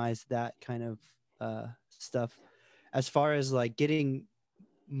 maximize that kind of stuff. As far as like getting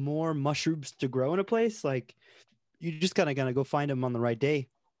more mushrooms to grow in a place, like you just kind of gotta go find them on the right day,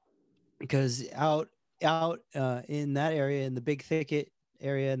 because out in that area, in the big thicket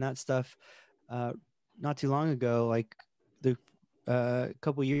area and that stuff, not too long ago, like the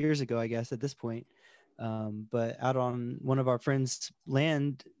couple years ago, I guess at this point, but out on one of our friends'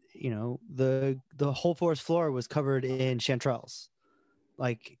 land, the whole forest floor was covered in chanterelles.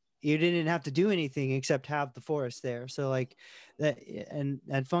 Like, you didn't have to do anything except have the forest there. So like that,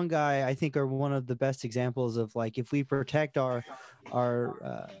 and fungi, I think, are one of the best examples of like, if we protect our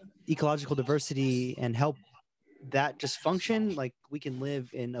ecological diversity and help that just function, like we can live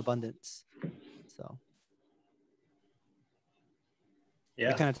in abundance. So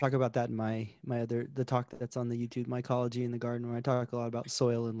Yeah. kind of talk about that in the talk that's on the YouTube, Mycology in the Garden, where I talk a lot about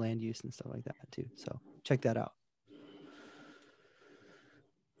soil and land use and stuff like that too. So check that out.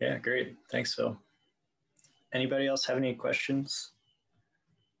 Yeah, great. Thanks, Phil. Anybody else have any questions?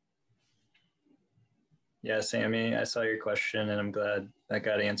 Yeah, Sammy, I saw your question and I'm glad that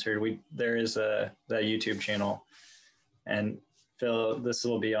got answered. There is that YouTube channel, and Phil, this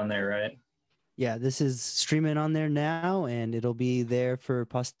will be on there, right? Yeah, this is streaming on there now, and it'll be there for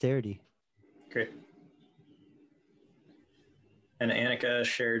posterity. Great. And Annika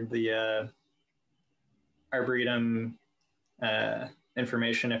shared the Arboretum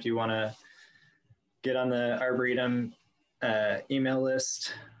information if you want to get on the Arboretum email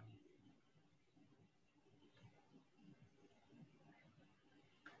list.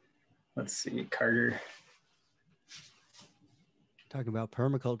 Let's see, Carter. Talking about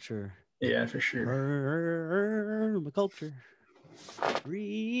permaculture. Yeah, for sure. Permaculture.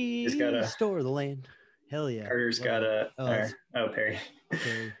 Restore the land. Hell yeah. Carter's got Perry.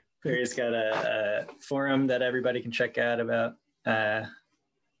 Perry. Perry's got a forum that everybody can check out about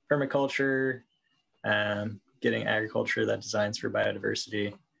permaculture, getting agriculture that designs for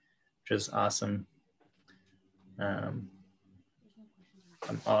biodiversity, which is awesome. I'm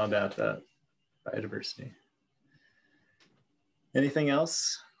all about that biodiversity. Anything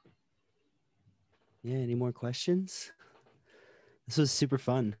else? Yeah, any more questions? This was super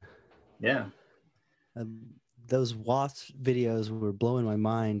fun. Yeah. Those wasp videos were blowing my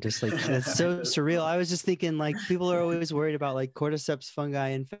mind. Just like, it's so surreal. I was just thinking, like, people are always worried about like cordyceps fungi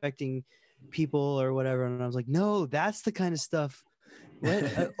infecting people or whatever. And I was like, no, that's the kind of stuff.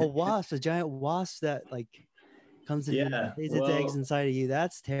 What a wasp, a giant wasp that like comes and lays its eggs inside of you.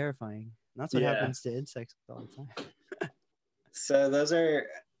 That's terrifying. That's what happens to insects all the time. So those are,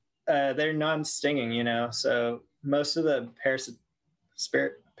 they're non-stinging, you know, so most of the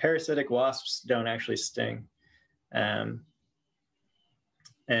parasitic wasps don't actually sting. But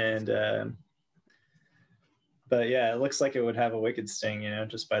yeah, it looks like it would have a wicked sting, you know,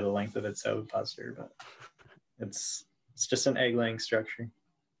 just by the length of its ovipositor, but it's just an egg-laying structure.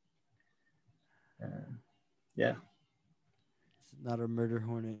 Yeah. It's not a murder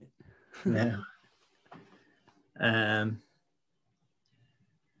hornet. No.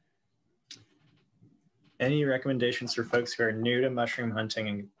 Any recommendations for folks who are new to mushroom hunting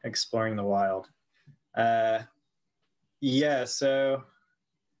and exploring the wild? Yeah, so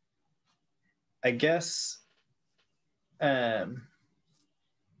I guess I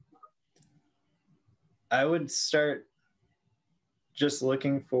would start just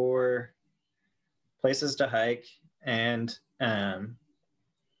looking for places to hike and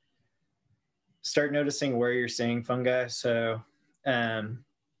start noticing where you're seeing fungi. So,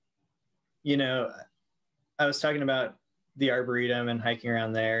 you know, I was talking about the Arboretum and hiking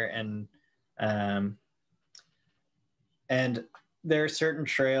around there, and there are certain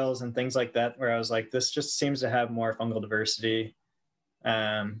trails and things like that where I was like, this just seems to have more fungal diversity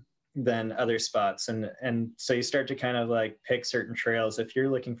than other spots. And so you start to kind of like pick certain trails. If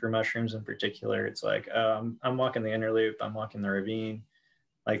you're looking for mushrooms in particular, it's like, I'm walking the inner loop, I'm walking the ravine.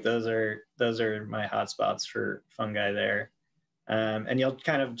 Like those are my hot spots for fungi there. And you'll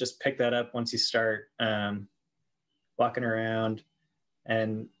kind of just pick that up once you start walking around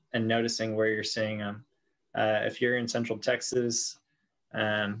and noticing where you're seeing them. If you're in Central Texas,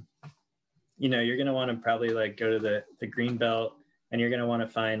 you know, you're going to want to probably like go to the green belt, and you're going to want to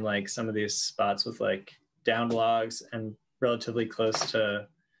find like some of these spots with like downed logs and relatively close to,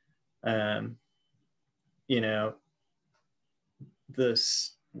 you know, the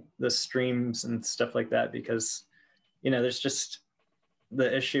streams and stuff like that, because, you know, there's just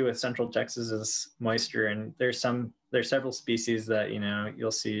the issue with Central Texas is moisture, and there's several species that, you know,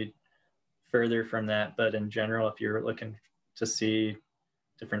 you'll see further from that. But in general, if you're looking to see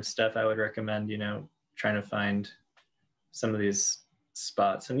different stuff, I would recommend, you know, trying to find some of these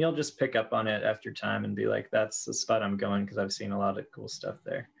spots, and you'll just pick up on it after time and be like, that's the spot I'm going because I've seen a lot of cool stuff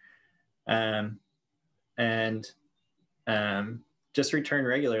there. Just return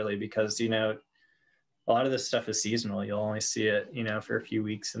regularly, because, you know, a lot of this stuff is seasonal. You'll only see it, you know, for a few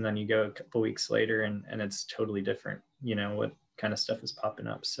weeks, and then you go a couple weeks later and it's totally different, you know, what kind of stuff is popping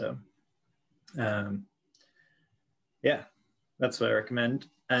up. So yeah, that's what I recommend.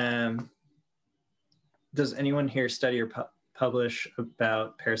 Does anyone here study or publish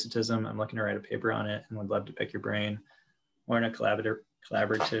about parasitism? I'm looking to write a paper on it and would love to pick your brain. Or in a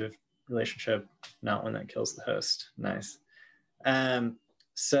collaborative relationship, not one that kills the host. Nice.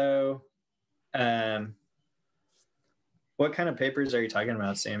 What kind of papers are you talking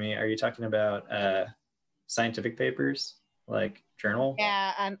about, Sammy? Are you talking about scientific papers? like journal?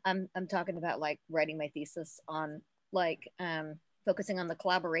 Yeah, I'm talking about like writing my thesis on like focusing on the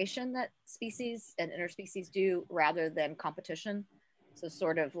collaboration that species and interspecies do rather than competition. So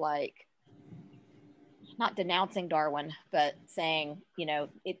sort of like not denouncing Darwin, but saying, you know,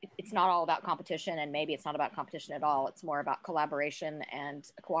 it's not all about competition, and maybe it's not about competition at all. It's more about collaboration and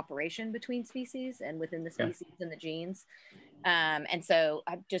cooperation between species and within the species and the genes. And so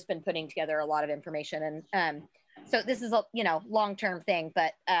I've just been putting together a lot of information, and so this is a, you know, long-term thing,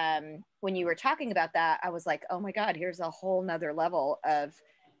 but when you were talking about that, I was like, oh my God, here's a whole nother level of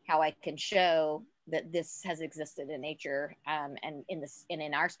how I can show that this has existed in nature, and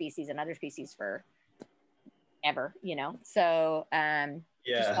in our species and other species for ever, you know. So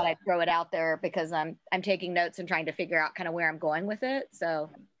just thought I'd throw it out there because I'm taking notes and trying to figure out kind of where I'm going with it. So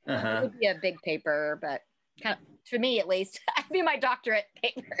it would be a big paper, but kind of, for me at least, I'd be my doctorate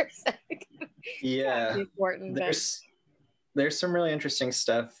paper. So important. There's some really interesting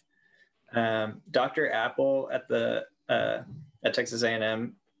stuff. Dr. Apple at Texas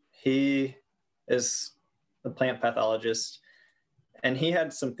A&M, he is a plant pathologist, and he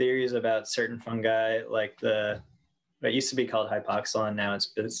had some theories about certain fungi, like what used to be called hypoxylon, now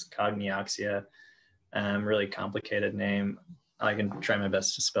it's Cogneoxia, really complicated name. I can try my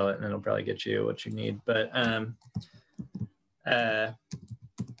best to spell it, and it'll probably get you what you need. But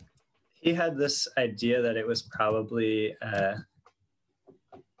he had this idea that it was probably a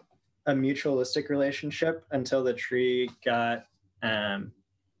mutualistic relationship until the tree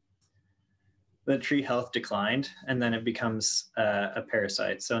health declined, and then it becomes a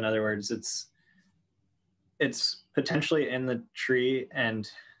parasite. So in other words, it's potentially in the tree and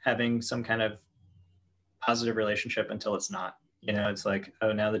having some kind of positive relationship until it's not. You know, it's like,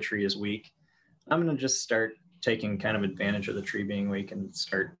 oh, now the tree is weak. I'm going to just start taking kind of advantage of the tree being weak and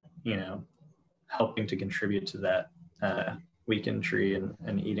start, you know, helping to contribute to that weakened tree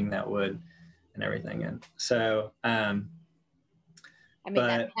and eating that wood and everything. And so, I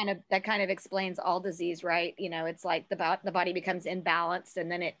mean, that kind of explains all disease, right? You know, it's like the body becomes imbalanced,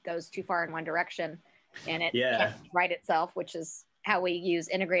 and then it goes too far in one direction, and it can't right itself, which is how we use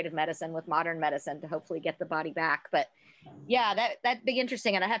integrative medicine with modern medicine to hopefully get the body back. But yeah, that'd be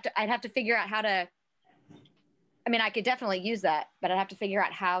interesting, and I'd have to figure out how to. I mean, I could definitely use that, but I'd have to figure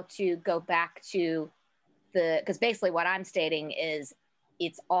out how to go back to because basically what I'm stating is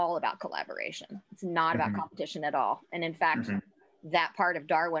it's all about collaboration. It's not about competition at all. And in fact, that part of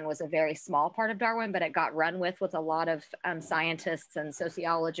Darwin was a very small part of Darwin, but it got run with a lot of scientists and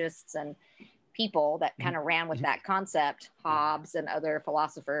sociologists and people that kind of ran with that concept, Hobbes and other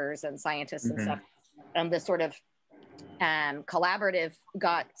philosophers and scientists and stuff. And the sort of collaborative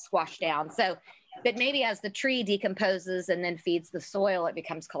got squashed down. So, but maybe as the tree decomposes and then feeds the soil, it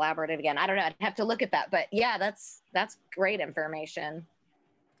becomes collaborative again. I don't know. I'd have to look at that. But yeah, that's great information.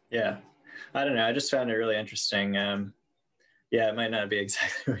 Yeah. I don't know. I just found it really interesting. Yeah, it might not be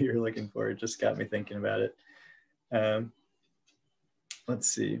exactly what you were looking for. It just got me thinking about it. Let's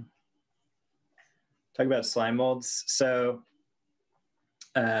see. Talk about slime molds. So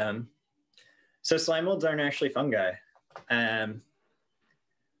slime molds aren't actually fungi.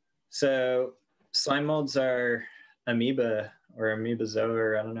 So slime molds are amoeba or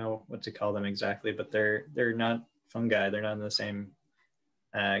amoebozoa, I don't know what to call them exactly, but they're not fungi. They're not in the same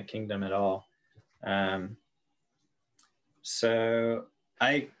kingdom at all. So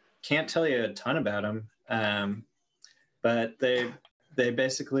I can't tell you a ton about them, but they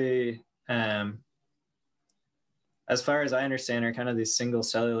basically, as far as I understand, are kind of these single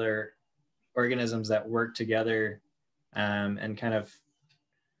cellular organisms that work together and kind of,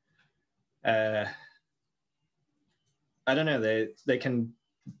 I don't know, they can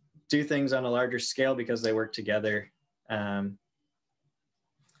do things on a larger scale because they work together. I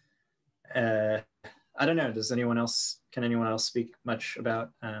don't know. Can anyone else speak much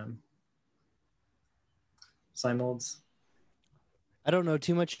about slime molds? I don't know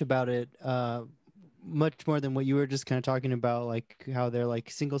too much about it, much more than what you were just kind of talking about, like how they're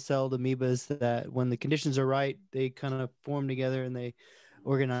like single-celled amoebas that when the conditions are right, they kind of form together and they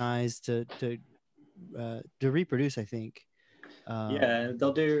organize to reproduce, I think. Yeah,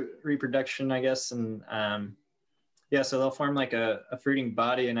 they'll do reproduction, I guess. And so they'll form like a fruiting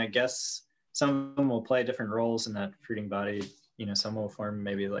body. And I guess some of them will play different roles in that fruiting body. You know, some will form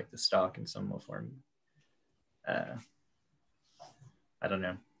maybe like the stalk and some will form, I don't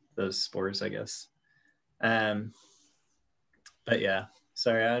know, those spores, I guess. But yeah,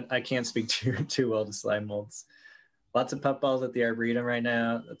 sorry, I can't speak too well to slime molds. Lots of puffballs at the Arboretum right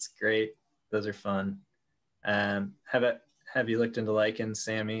now. That's great. Those are fun. Have you looked into lichens,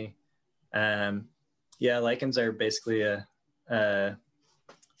 Sammy? Yeah, lichens are basically a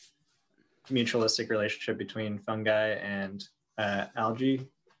mutualistic relationship between fungi and algae.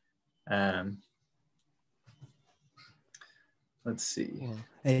 Let's see. Well,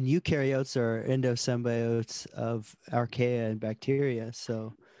 and eukaryotes are endosymbiotes of archaea and bacteria.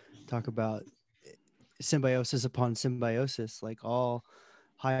 So talk about symbiosis upon symbiosis. Like all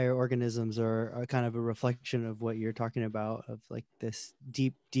higher organisms are kind of a reflection of what you're talking about, of like this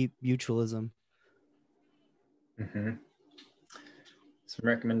deep mutualism. Mm-hmm. Some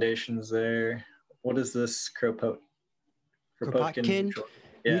recommendations there. What is this Kropotkin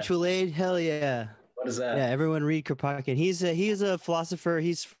mutual aid? Hell yeah. What is that? Yeah, everyone read Kropotkin. He's a philosopher.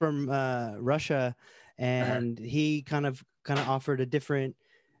 He's from Russia, and he kind of offered a different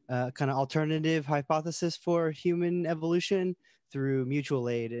kind of alternative hypothesis for human evolution through mutual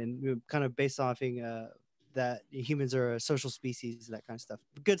aid, and kind of based off that humans are a social species, that kind of stuff.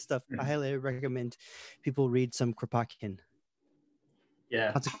 Good stuff. I highly recommend people read some Kropotkin.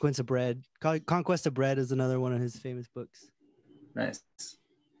 Yeah. Conquest of Bread is another one of his famous books. Nice.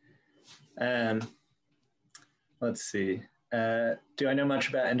 Let's see. Do I know much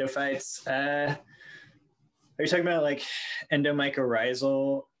about endophytes? Are you talking about like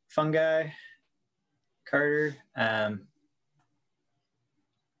endomycorrhizal fungi, Carter?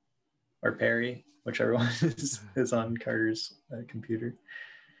 Or Perry, whichever one is on Carter's computer.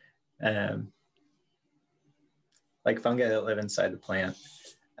 Like fungi that live inside the plant.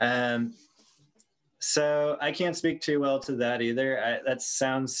 So I can't speak too well to that either. That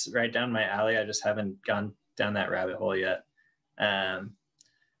sounds right down my alley. I just haven't gone down that rabbit hole yet.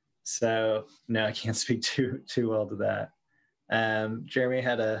 So no, I can't speak too well to that. Jeremy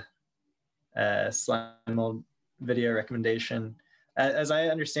had a slime mold video recommendation. As I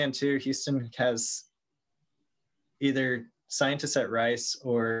understand too, Houston has either scientists at Rice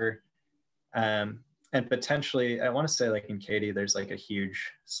or and potentially, I want to say like in Katy, there's like a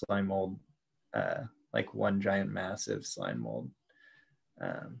huge slime mold, like one giant massive slime mold.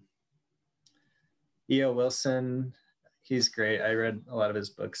 E.O. Wilson, he's great. I read a lot of his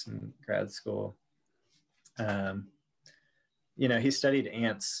books in grad school. He studied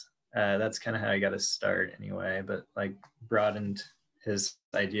ants. That's kind of how he got his start anyway, but like broadened his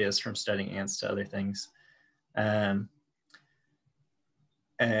ideas from studying ants to other things.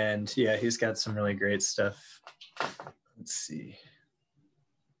 And yeah, he's got some really great stuff. Let's see.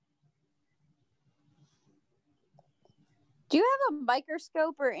 Do you have a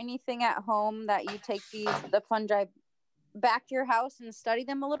microscope or anything at home that you take the fungi back to your house and study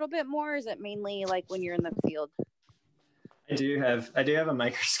them a little bit more? Or is it mainly like when you're in the field? I do have a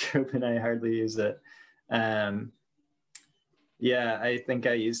microscope and I hardly use it. Yeah, I think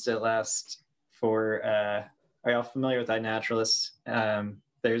I used it last for, are y'all familiar with iNaturalist?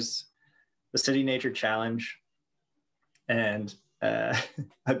 There's the City Nature Challenge, and I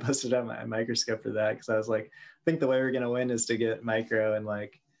busted out my microscope for that because I was like, I think the way we're going to win is to get micro and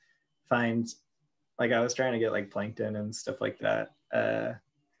like find, like I was trying to get like plankton and stuff like that,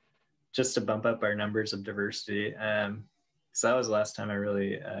 just to bump up our numbers of diversity. So that was the last time I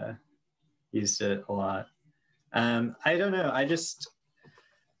really used it a lot. I don't know. I just,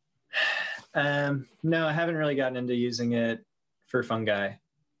 no, I haven't really gotten into using it for fungi,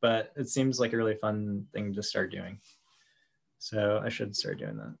 but it seems like a really fun thing to start doing. So I should start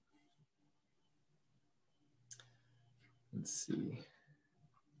doing that. Let's see.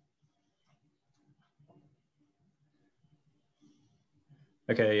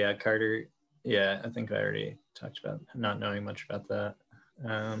 Okay, yeah, Carter. Yeah, I think I already talked about not knowing much about that.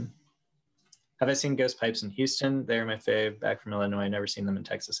 Have I seen ghost pipes in Houston? They're my fave. Back from Illinois. Never seen them in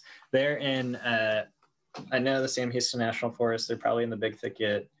Texas. They're in, I know the Sam Houston National Forest. They're probably in the Big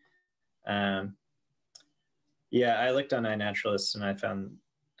Thicket. Yeah, I looked on iNaturalist and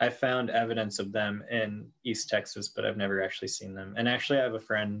I found evidence of them in East Texas, but I've never actually seen them. And actually, I have a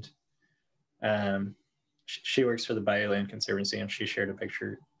friend. She works for the Bayou Conservancy, and she shared a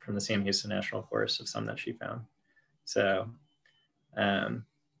picture from the Sam Houston National Forest of some that she found. So,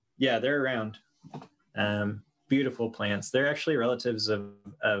 yeah, they're around. Beautiful plants. They're actually relatives of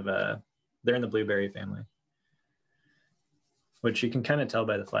they're in the blueberry family, which you can kind of tell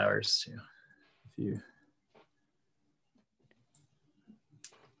by the flowers too. If you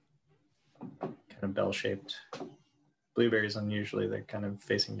kind of bell-shaped blueberries, unusually they're kind of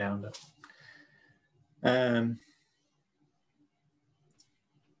facing down. But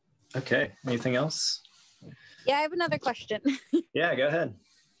okay, anything else? Yeah, I have another question. Yeah, go ahead.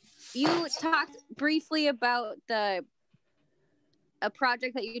 You talked briefly about a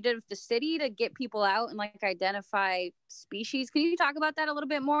project that you did with the city to get people out and like identify species. Can you talk about that a little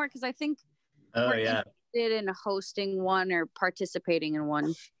bit more? Because I think yeah, interested in hosting one or participating in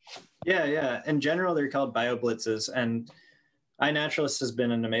one? Yeah. In general, they're called bioblitzes, and iNaturalist has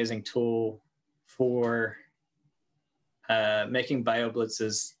been an amazing tool for making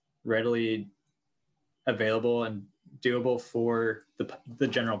bioblitzes readily available and doable for the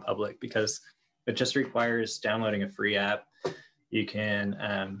general public, because it just requires downloading a free app. You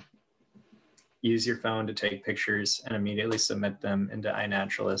can use your phone to take pictures and immediately submit them into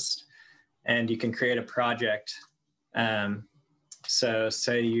iNaturalist. And you can create a project. So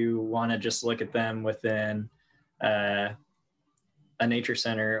say you want to just look at them within a nature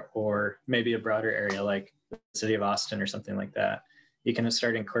center, or maybe a broader area like the city of Austin or something like that. You can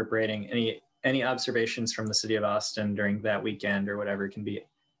start incorporating any observations from the city of Austin during that weekend or whatever can be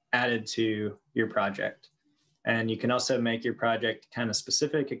added to your project. And you can also make your project kind of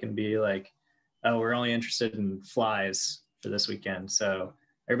specific. It can be like, oh, we're only interested in flies for this weekend, so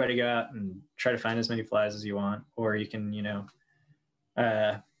everybody go out and try to find as many flies as you want. Or you can,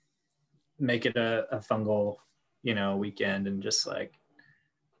 make it a fungal, weekend, and just like,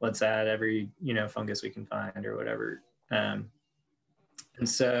 let's add every, fungus we can find or whatever. And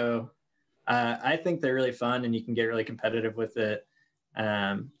so I think they're really fun, and you can get really competitive with it.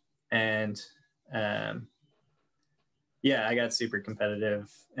 Yeah, I got super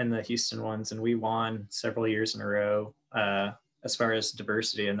competitive in the Houston ones, and we won several years in a row as far as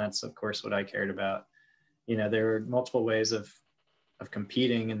diversity. And that's, of course, what I cared about. There were multiple ways of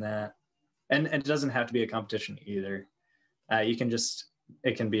competing in that. And it doesn't have to be a competition either. It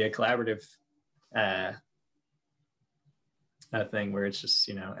can be a collaborative thing where it's just,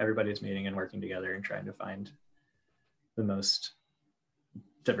 everybody's meeting and working together and trying to find the most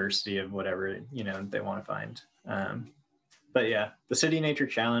diversity of whatever, they want to find. But yeah, the City Nature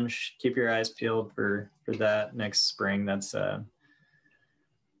Challenge, keep your eyes peeled for that next spring. That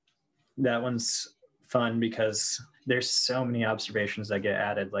one's fun because there's so many observations that get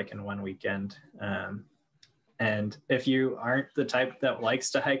added like in one weekend. And if you aren't the type that likes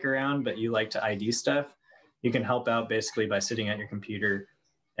to hike around, but you like to ID stuff, you can help out basically by sitting at your computer,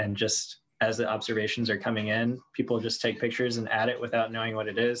 and just as the observations are coming in, people just take pictures and add it without knowing what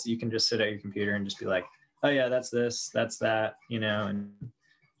it is. You can just sit at your computer and just be like, oh yeah, that's this, that's that, and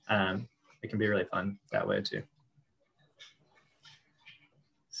it can be really fun that way too.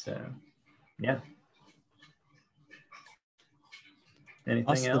 So, yeah.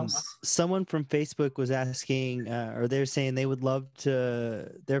 Anything else? Someone from Facebook was asking, or they're saying they would love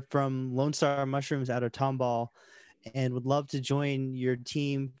to, they're from Lone Star Mushrooms out of Tomball, and would love to join your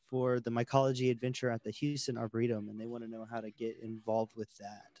team for the Mycology adventure at the Houston Arboretum, and they want to know how to get involved with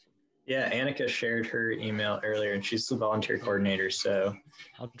that. Yeah, Annika shared her email earlier, and she's the volunteer coordinator. So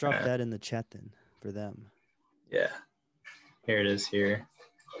I'll drop that in the chat then for them. Yeah, here it is here.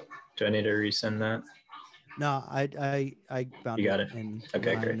 Do I need to resend that? No, I found it. You got it. And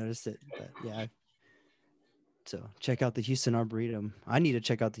okay, I great. noticed it, but yeah. So check out the Houston Arboretum. I need to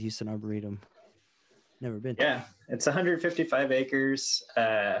check out the Houston Arboretum. Never been. Yeah, it's 155 acres,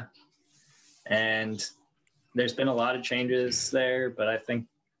 and there's been a lot of changes there, but I think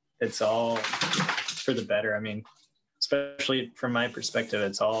it's all for the better. I mean, especially from my perspective,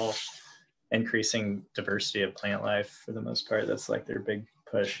 it's all increasing diversity of plant life for the most part. That's like their big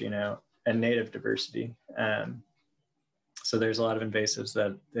push, and native diversity. So there's a lot of invasives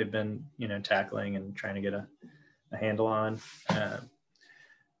that they've been, tackling and trying to get a handle on.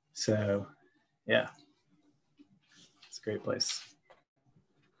 So yeah, it's a great place.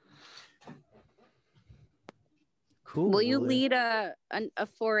 Cool. Will you lead a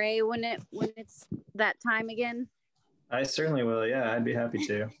foray when it's that time again? I certainly will. Yeah, I'd be happy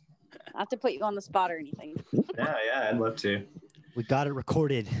to. Not to put you on the spot or anything. Yeah, I'd love to. We got it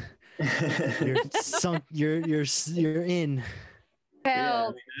recorded. You're in.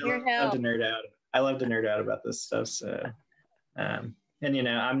 Help! I love to nerd out. I love to nerd out about this stuff. So, and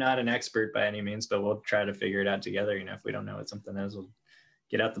I'm not an expert by any means, but we'll try to figure it out together. If we don't know what something is, we'll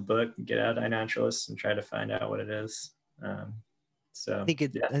get out the book, get out iNaturalist, and try to find out what it is. So I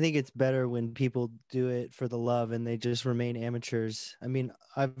think it's better when people do it for the love and they just remain amateurs. I mean,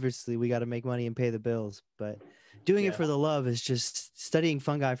 obviously we got to make money and pay the bills, but doing it for the love is just studying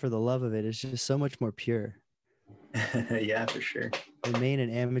fungi for the love of it is just so much more pure. Yeah, for sure. Remain an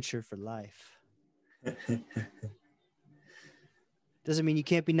amateur for life. Doesn't mean you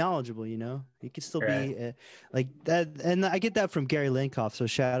can't be knowledgeable, you can still be like that. And I get that from Gary Linkoff. So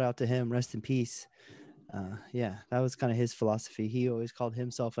shout out to him. Rest in peace. Yeah, that was kind of his philosophy. He always called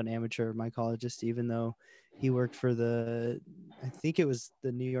himself an amateur mycologist, even though he worked for I think it was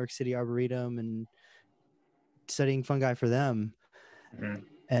the New York City Arboretum and studying fungi for them. Mm-hmm.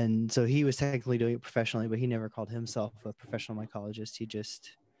 And so he was technically doing it professionally, but he never called himself a professional mycologist. He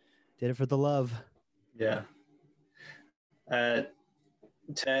just did it for the love. Yeah. Ted,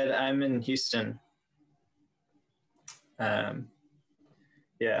 I'm in Houston.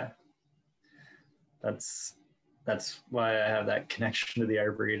 Yeah, that's why I have that connection to the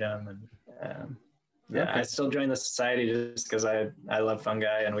Arboretum. And yeah, okay. I still join the society just because I love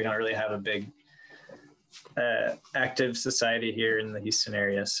fungi, and we don't really have a big active society here in the Houston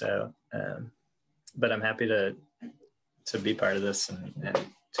area. So, but I'm happy to be part of this and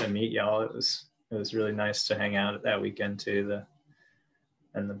to meet y'all. It was really nice to hang out that weekend too.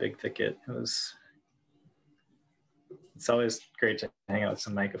 The big thicket. It's always great to hang out with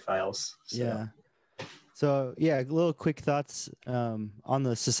some mycophiles. So. Yeah. So yeah, little quick thoughts on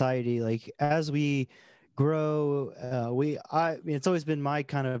the society. Like as we grow, it's always been my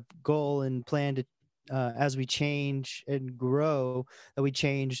kind of goal and plan to, as we change and grow, that we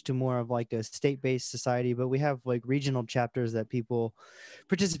change to more of like a state-based society. But we have like regional chapters that people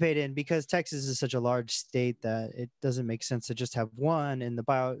participate in because Texas is such a large state that it doesn't make sense to just have one. And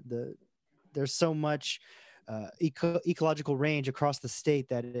there's so much ecological range across the state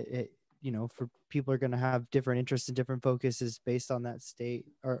that it for people are going to have different interests and different focuses based on that state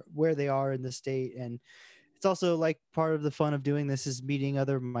or where they are in the state. And it's also like part of the fun of doing this is meeting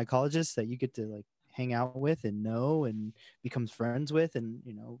other mycologists that you get to like hang out with and know and become friends with, and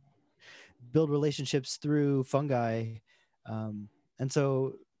build relationships through fungi. And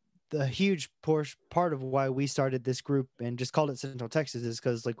so the huge part of why we started this group and just called it Central Texas is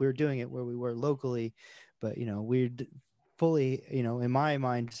because like we were doing it where we were locally, but we're fully, in my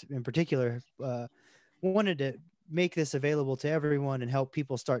mind in particular, wanted to make this available to everyone and help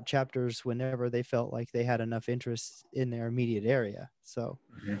people start chapters whenever they felt like they had enough interest in their immediate area. So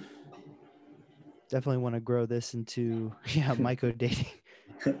definitely want to grow this into myco dating.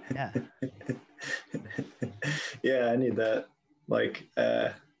 Yeah. Yeah, I need that. Like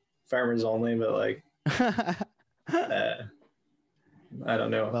farmers only, but like I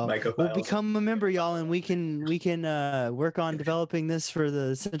don't know. Well, we'll become a member, y'all, and we can work on developing this for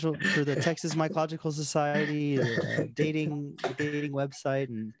the Texas Mycological Society dating website,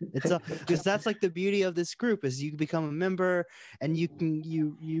 and it's because that's like the beauty of this group is you become a member and you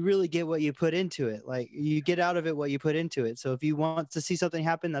really get what you put into it. Like you get out of it what you put into it. So if you want to see something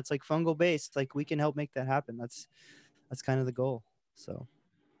happen that's like fungal based, like we can help make that happen. That's kind of the goal. So.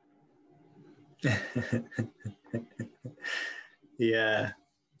 Yeah.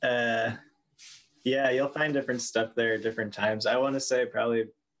 Yeah, you'll find different stuff there at different times. I want to say probably,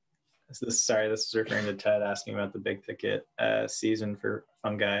 this is referring to Ted asking about the big thicket season for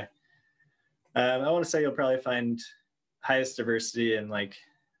fungi. I want to say you'll probably find highest diversity in like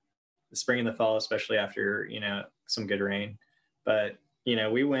the spring and the fall, especially after, some good rain. But,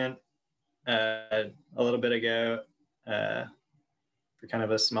 we went a little bit ago for kind of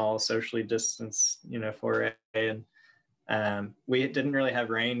a small socially distanced, foray, and we didn't really have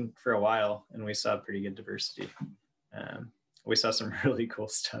rain for a while, and we saw pretty good diversity. We saw some really cool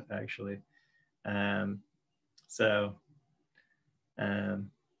stuff, actually. Yeah.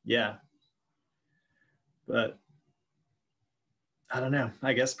 But I don't know.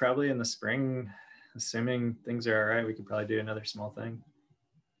 I guess probably in the spring, assuming things are all right, we could probably do another small thing.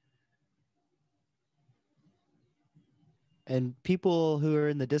 And people who are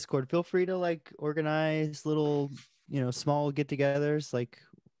in the Discord, feel free to like organize little, small get-togethers. Like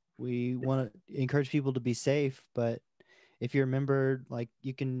we want to encourage people to be safe, but if you're a member, like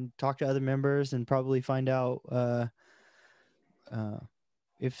you can talk to other members and probably find out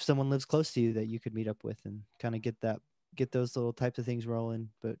if someone lives close to you that you could meet up with and kind of get those little types of things rolling.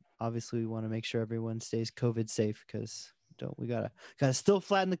 But obviously we want to make sure everyone stays COVID safe because we gotta still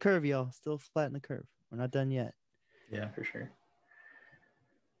flatten the curve, y'all. Still flatten the curve. We're not done yet. Yeah, for sure.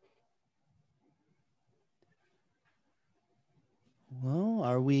 Well,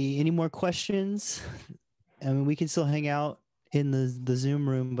 are we any more questions? I mean, we can still hang out in the Zoom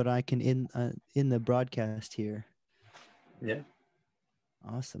room, but I can in the broadcast here. Yeah.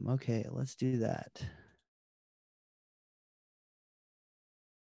 Awesome. Okay, let's do that.